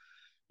 Conn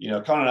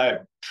and I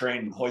have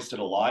trained and hoisted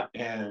a lot,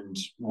 and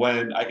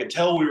when I could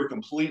tell we were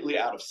completely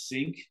out of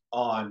sync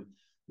on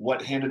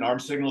what hand and arm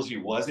signals he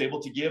was able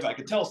to give, I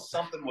could tell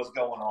something was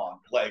going on.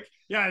 Like,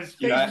 his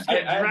face was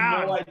getting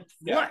drowned. No idea.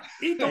 Yeah.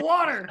 Eat the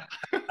water.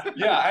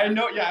 I had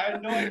no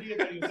idea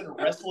that he was in a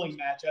wrestling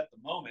match at the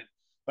moment,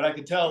 but I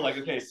could tell, like,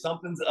 okay,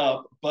 something's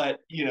up,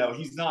 but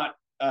he's not.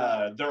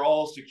 They're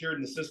all secured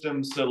in the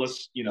system, so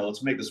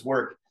let's make this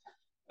work.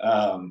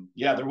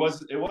 It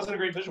wasn't a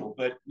great visual,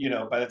 but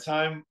by the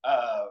time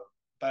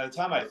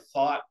I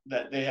thought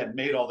that they had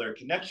made all their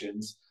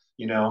connections,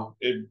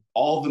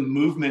 all the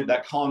movement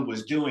that Conn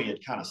was doing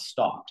had kind of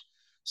stopped.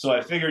 So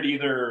I figured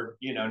either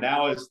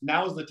now is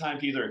the time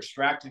to either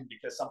extract him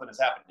because something has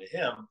happened to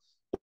him,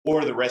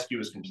 or the rescue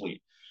is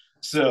complete.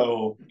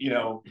 So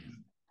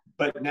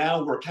but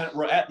now we're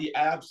at the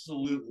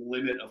absolute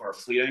limit of our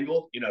fleet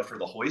angle, for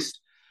the hoist.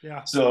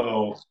 Yeah.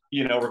 So,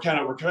 we're kind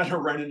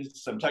of running into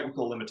some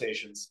technical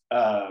limitations.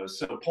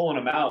 So pulling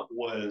them out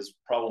was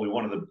probably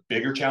one of the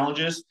bigger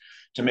challenges,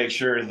 to make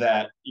sure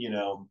that,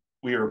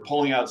 we were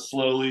pulling out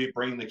slowly,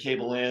 bringing the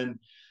cable in,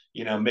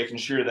 making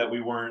sure that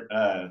we weren't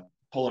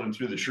pulling them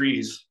through the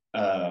trees.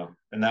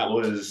 And that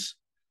was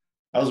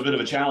a bit of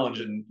a challenge.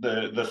 And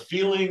the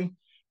feeling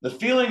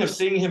of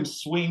seeing him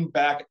swing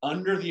back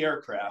under the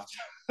aircraft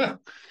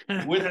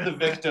with the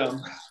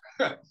victim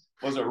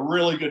was a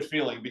really good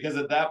feeling, because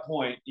at that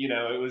point,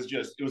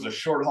 it was a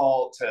short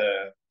haul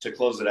to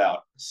close it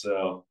out.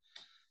 So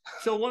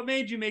what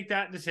made you make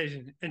that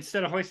decision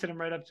instead of hoisting him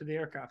right up to the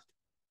aircraft?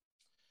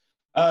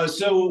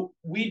 So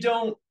we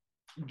don't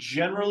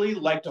generally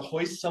like to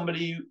hoist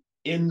somebody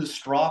in the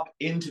strop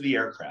into the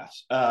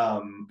aircraft.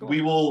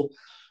 Cool.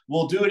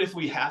 We'll do it if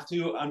we have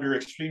to under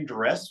extreme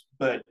duress,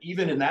 but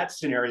even in that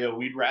scenario,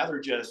 we'd rather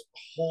just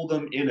hold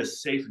them in a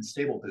safe and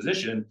stable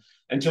position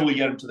until we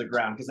get them to the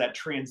ground, because that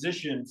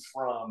transition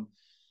from,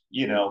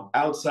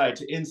 outside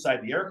to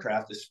inside the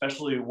aircraft,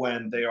 especially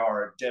when they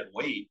are dead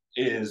weight,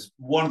 is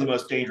one of the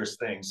most dangerous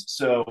things.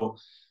 So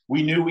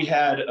we knew we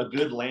had a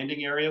good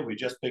landing area. We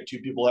just picked 2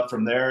 people up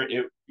from there.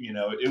 It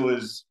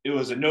was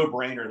a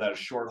no-brainer that a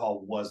short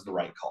haul was the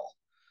right call.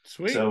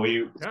 Sweet. So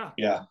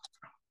yeah.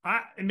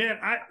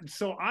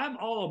 So I'm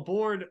all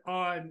aboard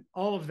on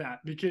all of that,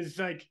 because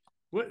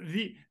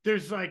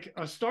there's like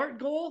a start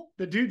goal,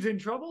 the dude's in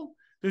trouble.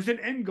 There's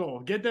an end goal,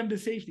 get them to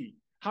safety.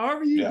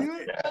 However you do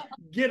it,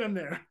 get them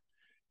there.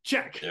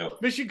 Check.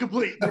 Yep. Mission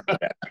complete.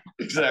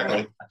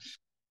 Exactly.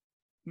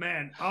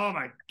 Man, oh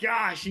my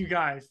gosh, you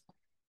guys.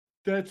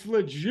 That's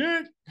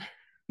legit.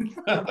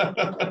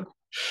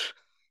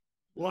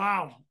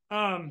 Wow.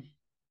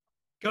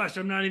 Gosh,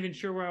 I'm not even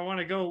sure where I want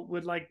to go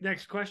with like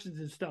next questions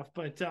and stuff,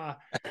 but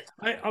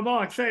I'm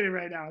all excited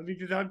right now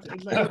because I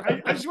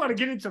just want to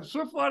get in some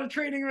swiftwater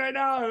training right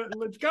now.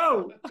 Let's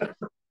go.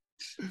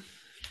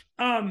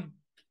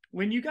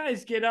 When you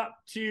guys get up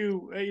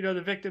to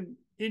the victim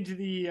into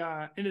the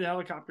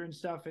helicopter and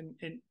stuff,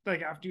 and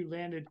like after you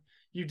landed,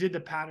 you did the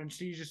pattern,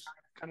 so you just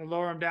kind of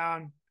lower them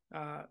down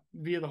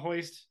via the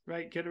hoist,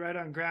 right? Get it right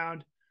on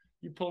ground.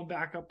 You pull them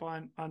back up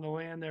on the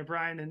land there,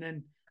 Brian, and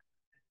then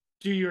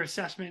do your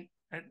assessment,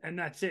 and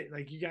that's it.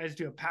 Like you guys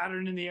do a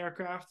pattern in the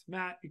aircraft,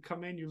 Matt. You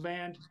come in, you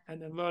land,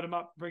 and then load them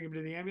up, bring them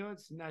to the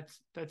ambulance, and that's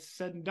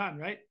said and done,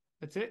 right?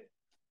 That's it.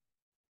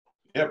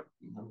 Yep.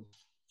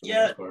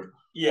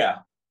 Yeah.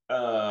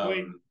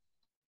 From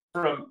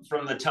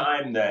the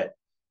time that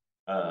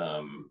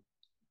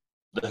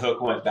the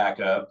hook went back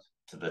up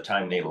to the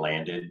time they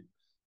landed,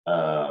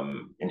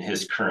 in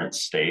his current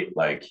state,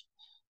 like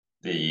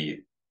the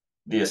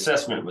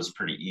assessment was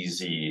pretty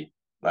easy.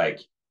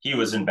 Like he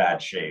was in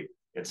bad shape.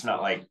 It's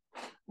not like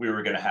we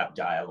were going to have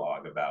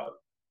dialogue about,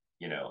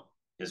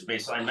 his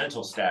baseline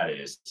mental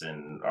status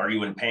and are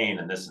you in pain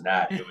and this and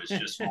that. It was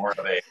just more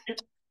of a,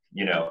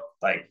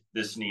 like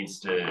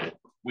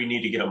we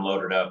need to get him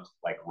loaded up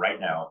like right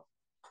now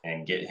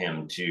and get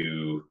him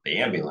to the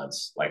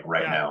ambulance like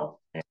right now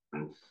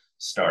and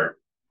start,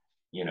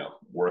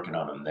 working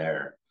on him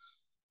there.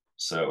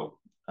 So,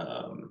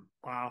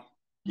 wow.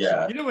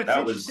 Yeah. What's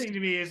interesting to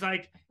me is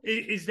like,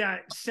 is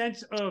that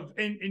sense of,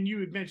 and you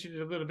had mentioned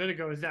it a little bit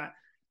ago, is that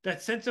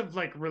sense of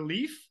like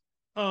relief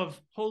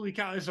of holy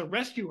cow, as a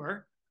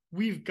rescuer,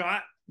 we've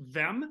got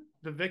them,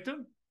 the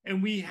victim,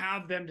 and we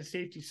have them to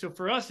safety. So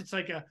for us, it's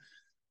like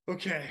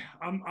okay,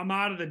 I'm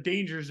out of the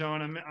danger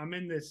zone. I'm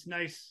in this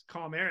nice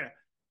calm area.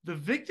 The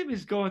victim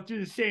is going through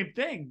the same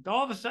thing.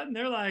 All of a sudden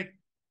they're like,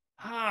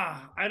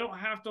 I don't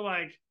have to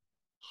like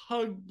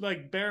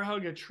bear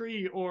hug a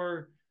tree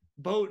or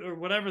boat or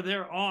whatever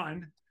they're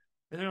on,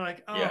 and they're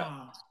like,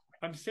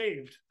 I'm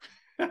saved.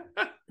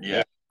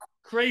 Yeah.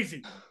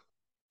 Crazy.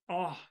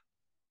 Oh,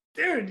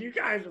 dude, you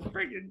guys are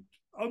freaking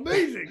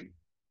amazing.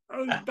 That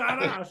was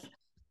badass.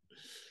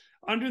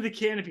 Under the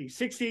canopy,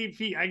 6 to 8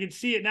 feet. I can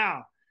see it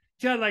now.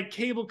 You got like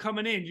cable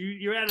coming in.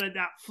 You're at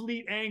that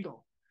fleet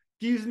angle,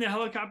 using the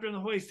helicopter and the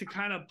hoist to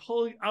kind of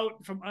pull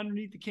out from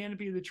underneath the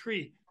canopy of the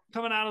tree,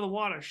 coming out of the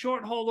water,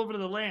 short hold over to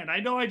the land.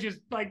 I know I just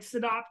like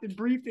stopped and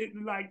briefed it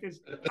and like this.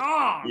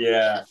 Oh,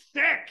 yeah,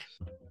 sick.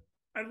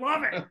 I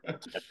love it,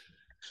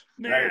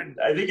 man.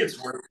 I think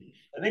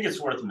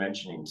it's worth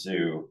mentioning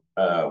too.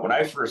 When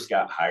I first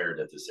got hired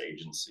at this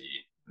agency,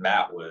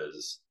 Matt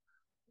was,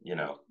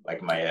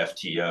 like my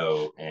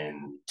FTO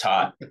and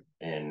taught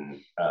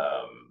in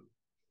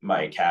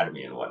my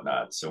academy and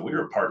whatnot. So we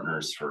were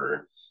partners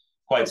for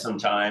quite some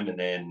time, and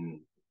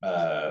then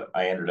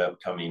I ended up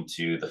coming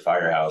to the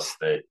firehouse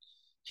that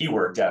he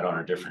worked at on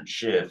a different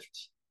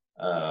shift.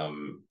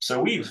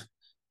 So we've,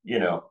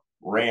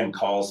 ran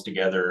calls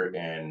together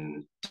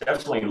and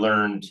definitely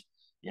learned,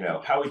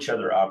 how each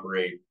other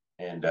operate.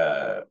 And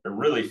I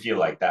really feel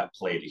like that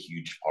played a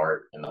huge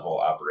part in the whole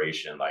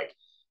operation. Like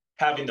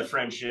having the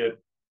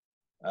friendship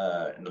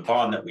and the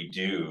bond that we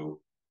do,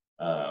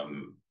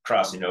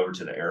 crossing over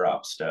to the air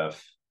op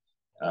stuff,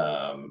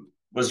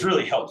 was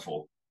really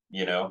helpful.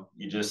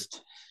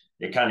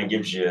 It kind of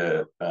gives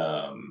you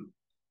a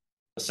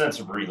sense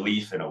of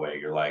relief in a way.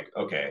 You're like,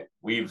 okay,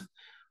 we've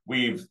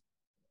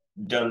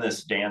done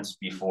this dance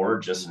before,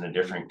 just in a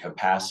different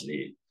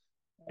capacity.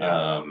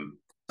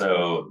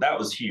 So that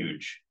was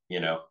huge,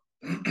 Yes.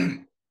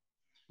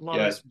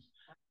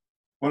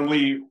 When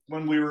we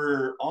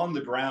were on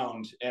the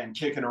ground and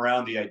kicking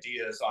around the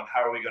ideas on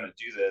how are we going to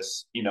do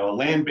this, a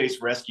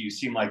land-based rescue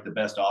seemed like the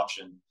best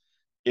option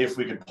if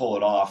we could pull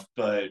it off.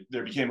 But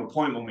there became a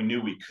point when we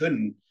knew we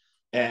couldn't.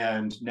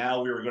 And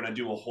now we were going to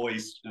do a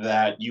hoist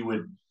that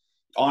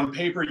on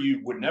paper, you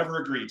would never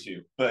agree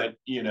to. But,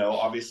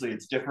 obviously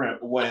it's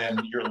different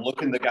when you're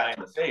looking the guy in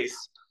the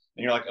face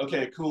and you're like,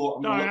 okay, cool.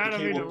 I'm going to let the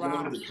cable go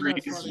over the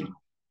trees. And,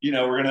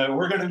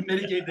 we're gonna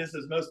mitigate this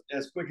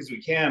as quick as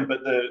we can.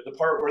 But the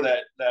part where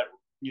that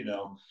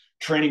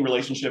training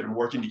relationship and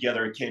working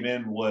together came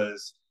in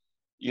was,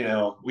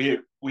 we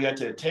had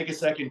to take a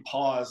second,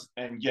 pause,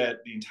 and get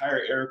the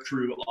entire air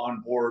crew on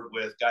board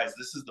with, guys,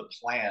 this is the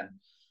plan.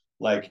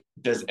 Like,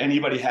 does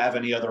anybody have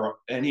any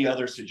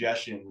other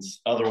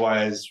suggestions?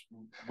 Otherwise,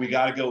 we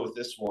got to go with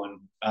this one.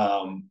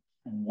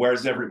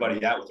 Where's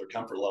everybody at with their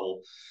comfort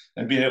level?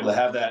 And being able to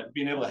have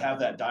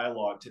that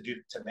dialogue to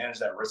manage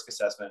that risk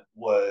assessment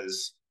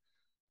was,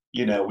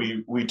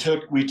 we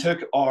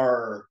took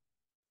our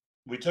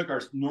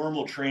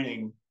normal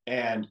training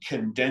and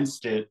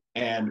condensed it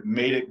and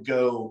made it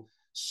go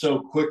so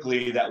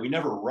quickly that we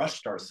never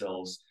rushed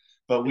ourselves.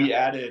 But we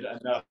added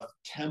enough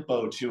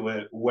tempo to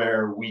it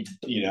where we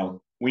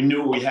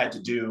knew what we had to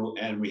do,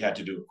 and we had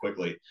to do it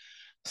quickly.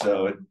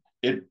 So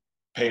it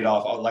paid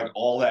off. Like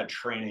all that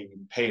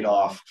training paid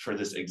off for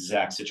this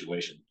exact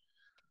situation.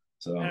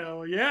 So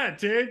hell yeah,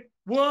 dude.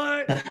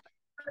 What?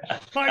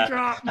 Mic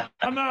drop.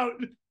 I'm out.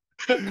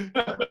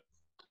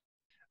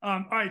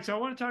 All right, so I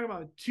want to talk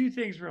about two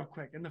things real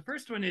quick. And the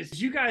first one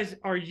is you guys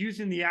are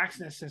using the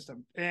AXNet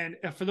system. And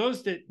for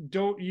those that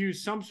don't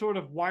use some sort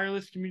of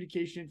wireless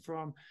communication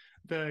from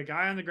the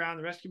guy on the ground,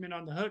 the rescue man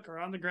on the hook or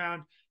on the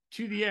ground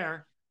to the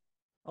air,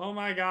 oh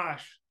my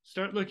gosh,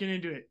 start looking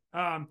into it.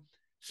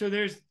 So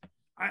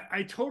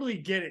I totally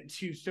get it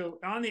too. So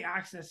on the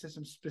AXNet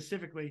system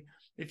specifically,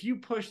 if you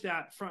push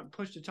that front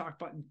push to talk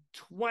button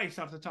twice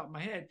off the top of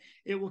my head,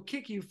 it will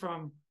kick you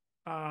from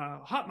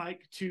hot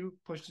mic to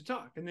push to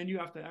talk, and then you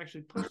have to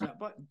actually push that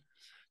button.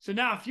 So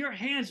now if your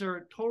hands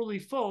are totally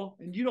full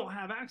and you don't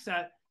have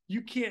AXNet,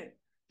 you can't.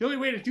 The only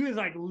way to do it is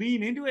like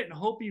lean into it and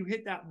hope you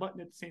hit that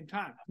button at the same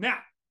time. Now,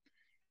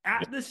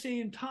 at the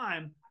same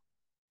time,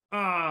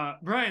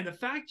 Brian, the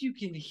fact you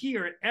can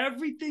hear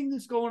everything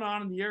that's going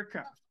on in the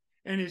aircraft,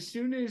 and as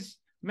soon as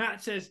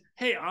Matt says,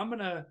 "Hey, I'm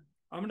gonna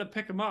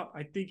pick him up.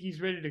 I think he's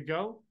ready to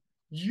go,"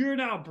 you're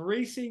now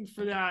bracing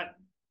for that.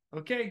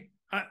 Okay,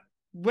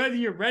 whether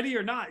you're ready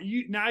or not,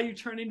 you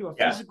turn into a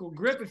physical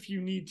grip if you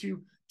need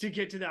to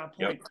get to that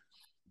point. Yep.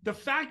 The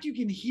fact you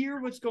can hear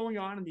what's going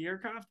on in the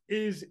aircraft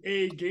is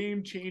a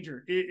game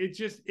changer.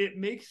 It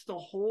makes the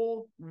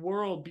whole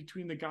world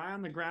between the guy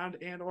on the ground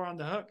and or on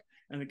the hook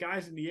and the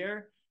guys in the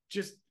air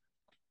just,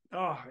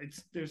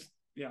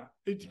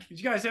 did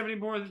you guys have any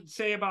more to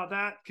say about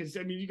that? Because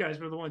I mean, you guys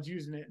were the ones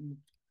using it.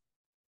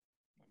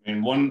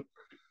 And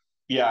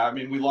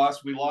we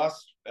lost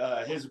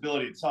his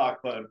ability to talk,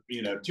 but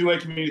two-way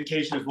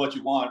communication is what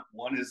you want.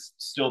 One is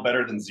still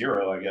better than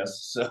zero, I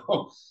guess.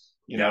 So,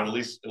 at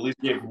least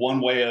we have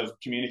one way of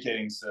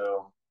communicating.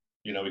 So,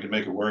 we can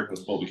make it work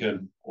with what we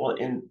could. Well,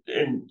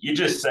 and you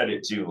just said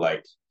it too,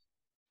 like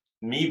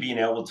me being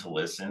able to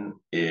listen.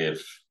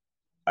 If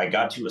I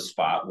got to a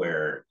spot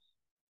where,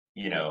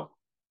 me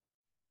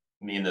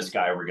and this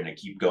guy were going to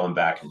keep going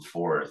back and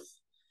forth,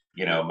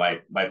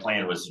 my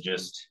plan was to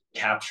just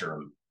capture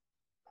him,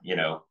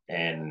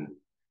 and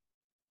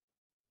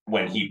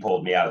when he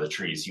pulled me out of the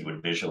trees, he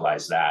would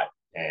visualize that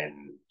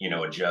and,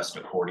 adjust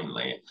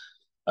accordingly.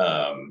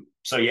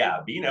 So yeah,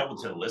 being able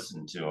to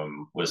listen to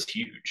him was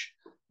huge,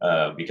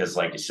 because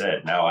like you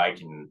said, now I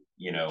can,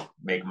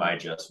 make my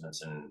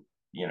adjustments and,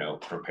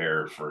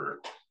 prepare for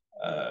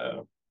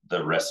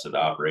the rest of the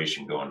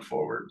operation going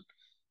forward.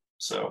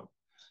 So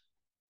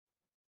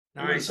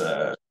nice.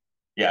 It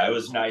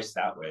was nice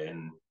that way.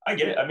 And I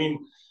get it. I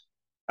mean,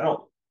 I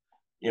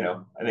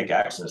think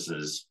Access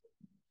is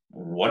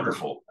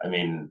wonderful. I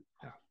mean,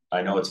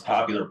 I know it's a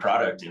popular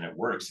product and it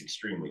works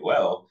extremely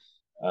well.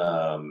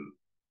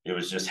 It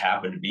was just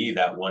happened to be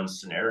that one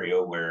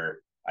scenario where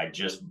I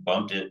just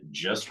bumped it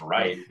just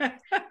right.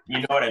 You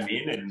know what I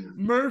mean? And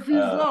Murphy's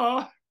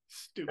Law.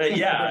 Stupid.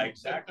 Yeah,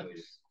 exactly.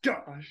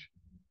 Gosh.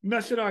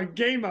 Messing our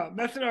game up,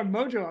 messing our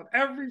mojo up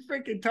every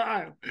freaking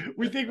time.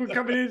 We think we're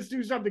coming in to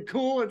do something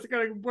cool. It's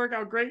going to work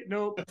out great.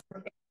 Nope.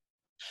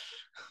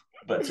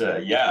 But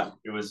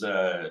it was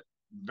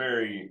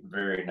very,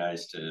 very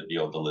nice to be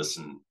able to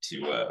listen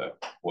to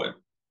what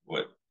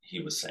he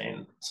was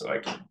saying, so I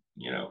could,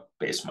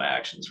 base my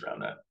actions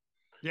around that.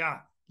 Yeah,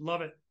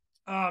 love it.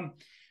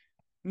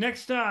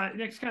 Next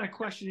kind of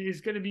question is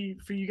going to be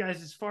for you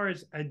guys as far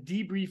as a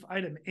debrief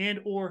item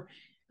and or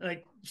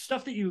like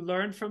stuff that you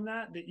learned from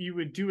that you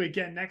would do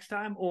again next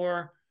time,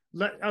 or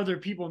let other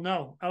people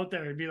know out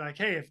there and be like,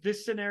 hey, if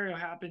this scenario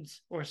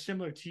happens or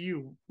similar to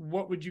you,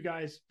 what would you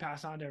guys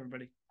pass on to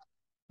everybody?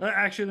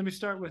 Actually, let me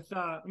start with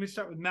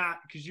Matt,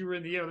 because you were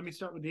in the air. Let me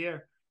start with the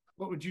air.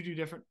 What would you do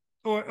different,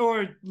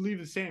 or leave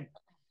the same?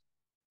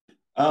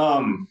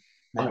 Man,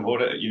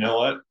 you know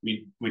what?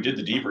 We did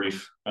the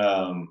debrief,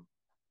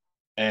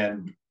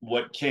 and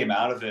what came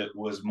out of it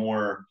was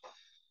more.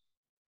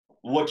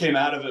 What came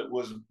out of it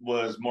was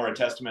more a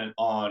testament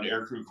on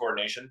aircrew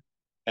coordination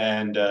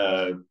and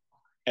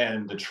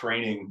the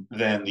training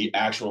than the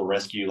actual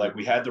rescue. Like,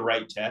 we had the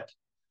right tech,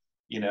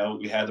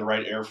 we had the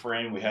right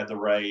airframe, we had the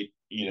right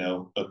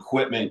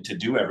equipment to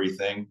do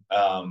everything.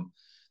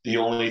 The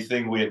only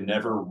thing we had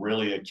never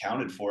really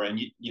accounted for, and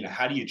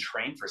how do you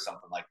train for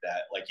something like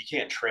that? Like, you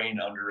can't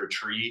train under a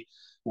tree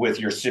with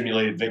your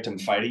simulated victim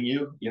fighting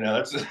you.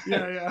 That's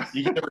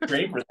you can never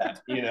train for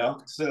that.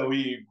 So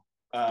we,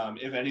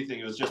 if anything,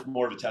 it was just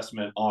more of a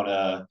testament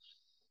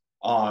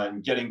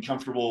on getting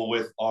comfortable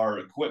with our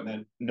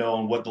equipment,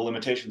 knowing what the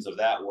limitations of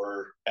that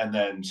were, and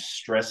then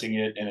stressing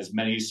it in as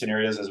many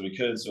scenarios as we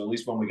could. So at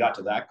least when we got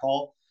to that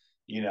call,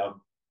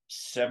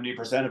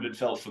 70% of it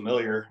felt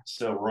familiar.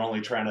 So we're only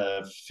trying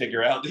to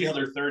figure out the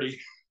other 30.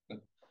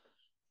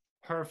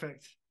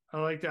 Perfect. I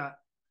like that.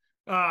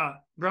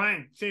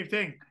 Brian, same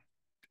thing.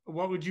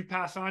 What would you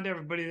pass on to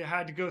everybody that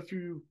had to go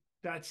through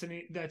that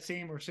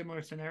same or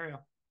similar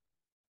scenario?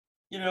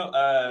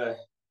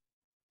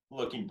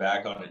 Looking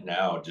back on it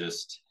now,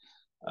 just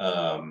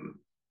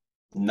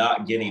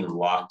not getting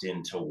locked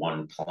into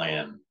one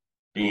plan,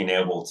 being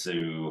able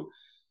to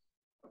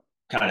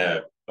kind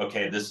of,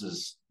 okay, this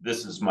is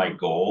my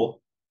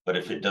goal, but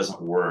if it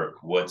doesn't work,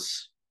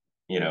 what's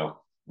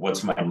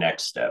my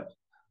next step?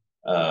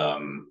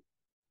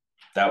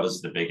 That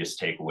was the biggest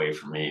takeaway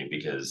for me,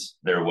 because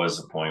there was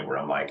a point where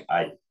I'm like,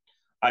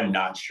 I'm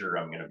not sure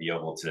I'm going to be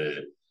able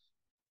to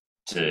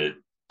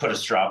put a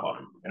strap on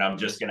him, and I'm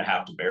just going to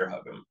have to bear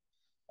hug him.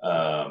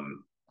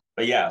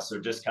 But yeah, so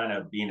just kind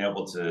of being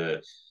able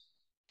to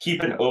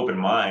keep an open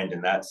mind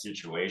in that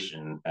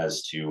situation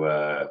as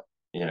to,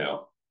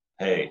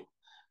 hey,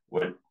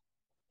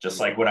 just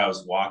like when I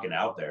was walking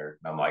out there,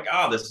 I'm like,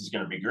 oh, this is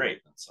going to be great.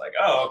 It's like,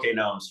 oh, okay,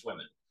 now I'm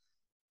swimming.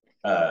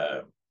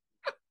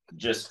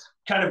 Just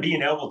kind of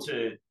being able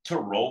to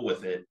roll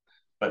with it,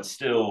 but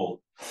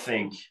still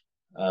think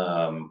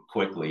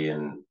quickly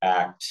and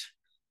act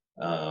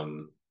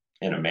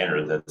in a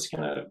manner that's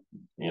going to,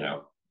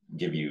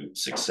 give you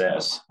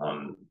success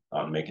on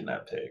making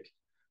that pick.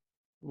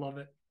 Love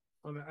it.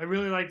 I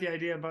really like the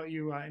idea about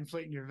you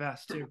inflating your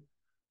vest too.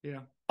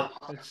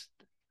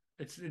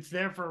 It's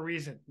there for a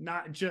reason,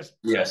 not just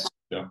yes.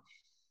 Yeah.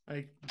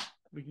 Like,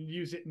 we can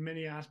use it in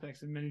many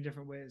aspects in many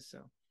different ways. So,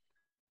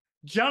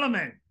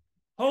 gentlemen,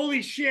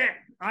 holy shit!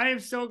 I am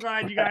so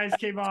glad you guys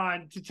came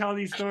on to tell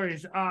these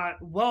stories.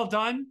 Well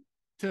done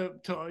to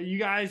you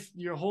guys,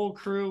 your whole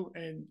crew,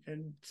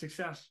 and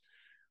success.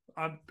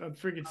 I'm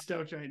freaking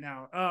stoked right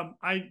now.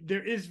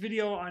 There is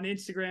video on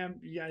Instagram.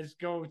 You guys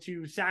go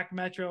to Sac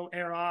Metro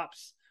Air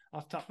Ops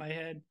off the top of my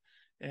head,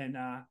 and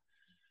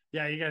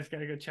yeah, you guys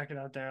gotta go check it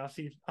out there. I'll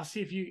see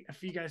if you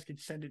guys could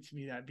send it to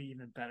me. That'd be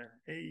even better.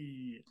 Hey,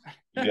 you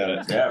got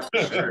it. Yeah,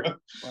 for sure.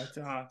 But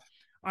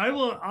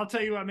I'll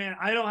tell you what, man.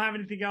 I don't have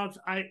anything else.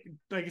 Like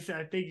I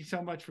said, I thank you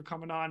so much for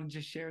coming on and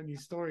just sharing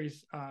these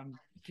stories.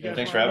 If you guys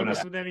thanks for having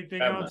us. With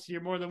anything else, you're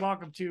more than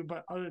welcome to.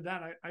 But other than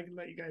that, I can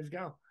let you guys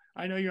go.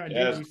 I know you're on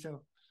duty,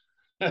 so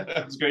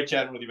it's great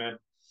chatting with you, man.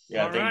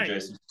 Yeah, all thank right. you,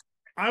 Jason.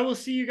 I will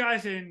see you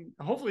guys in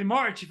hopefully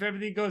March if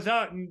everything goes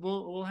out, and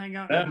we'll hang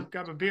out and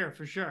grab a beer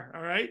for sure.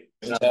 All right.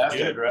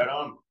 Fantastic. Right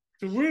on.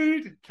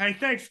 Sweet. Hey,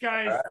 thanks,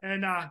 guys. Right.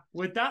 And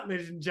with that,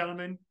 ladies and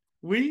gentlemen,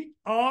 we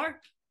are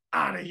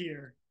out of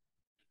here.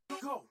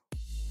 Go.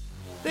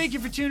 Thank you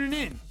for tuning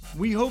in.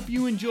 We hope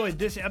you enjoyed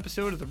this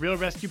episode of the Real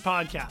Rescue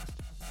Podcast.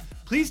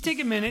 Please take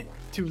a minute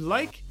to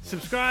like,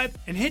 subscribe,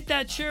 and hit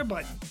that share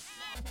button.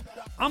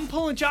 I'm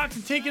pulling chocks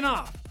and taking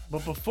off.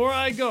 But before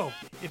I go,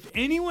 if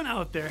anyone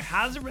out there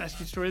has a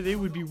rescue story they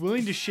would be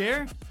willing to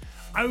share,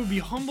 I would be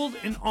humbled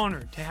and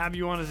honored to have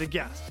you on as a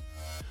guest.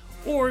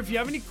 Or if you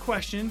have any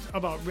questions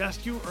about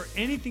rescue or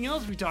anything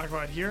else we talk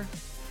about here,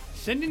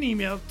 send an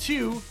email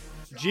to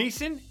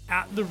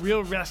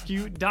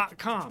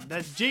jason@therealrescue.com.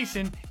 That's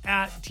Jason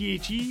at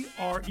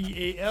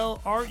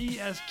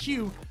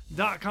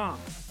TheRealResq.com.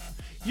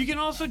 You can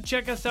also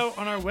check us out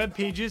on our web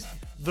pages,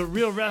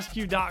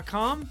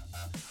 therealrescue.com,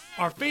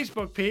 our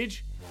Facebook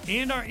page,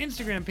 and our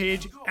Instagram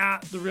page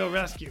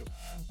 @TheRealRescue.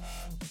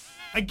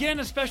 Again,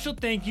 a special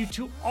thank you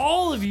to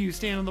all of you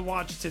staying on the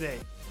watch today.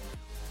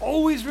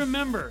 Always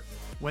remember,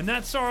 when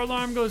that SAR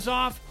alarm goes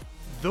off,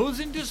 those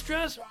in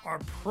distress are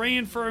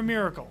praying for a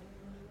miracle.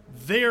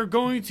 They are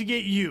going to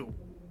get you.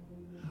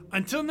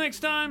 Until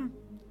next time,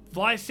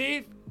 fly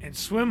safe and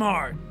swim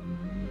hard.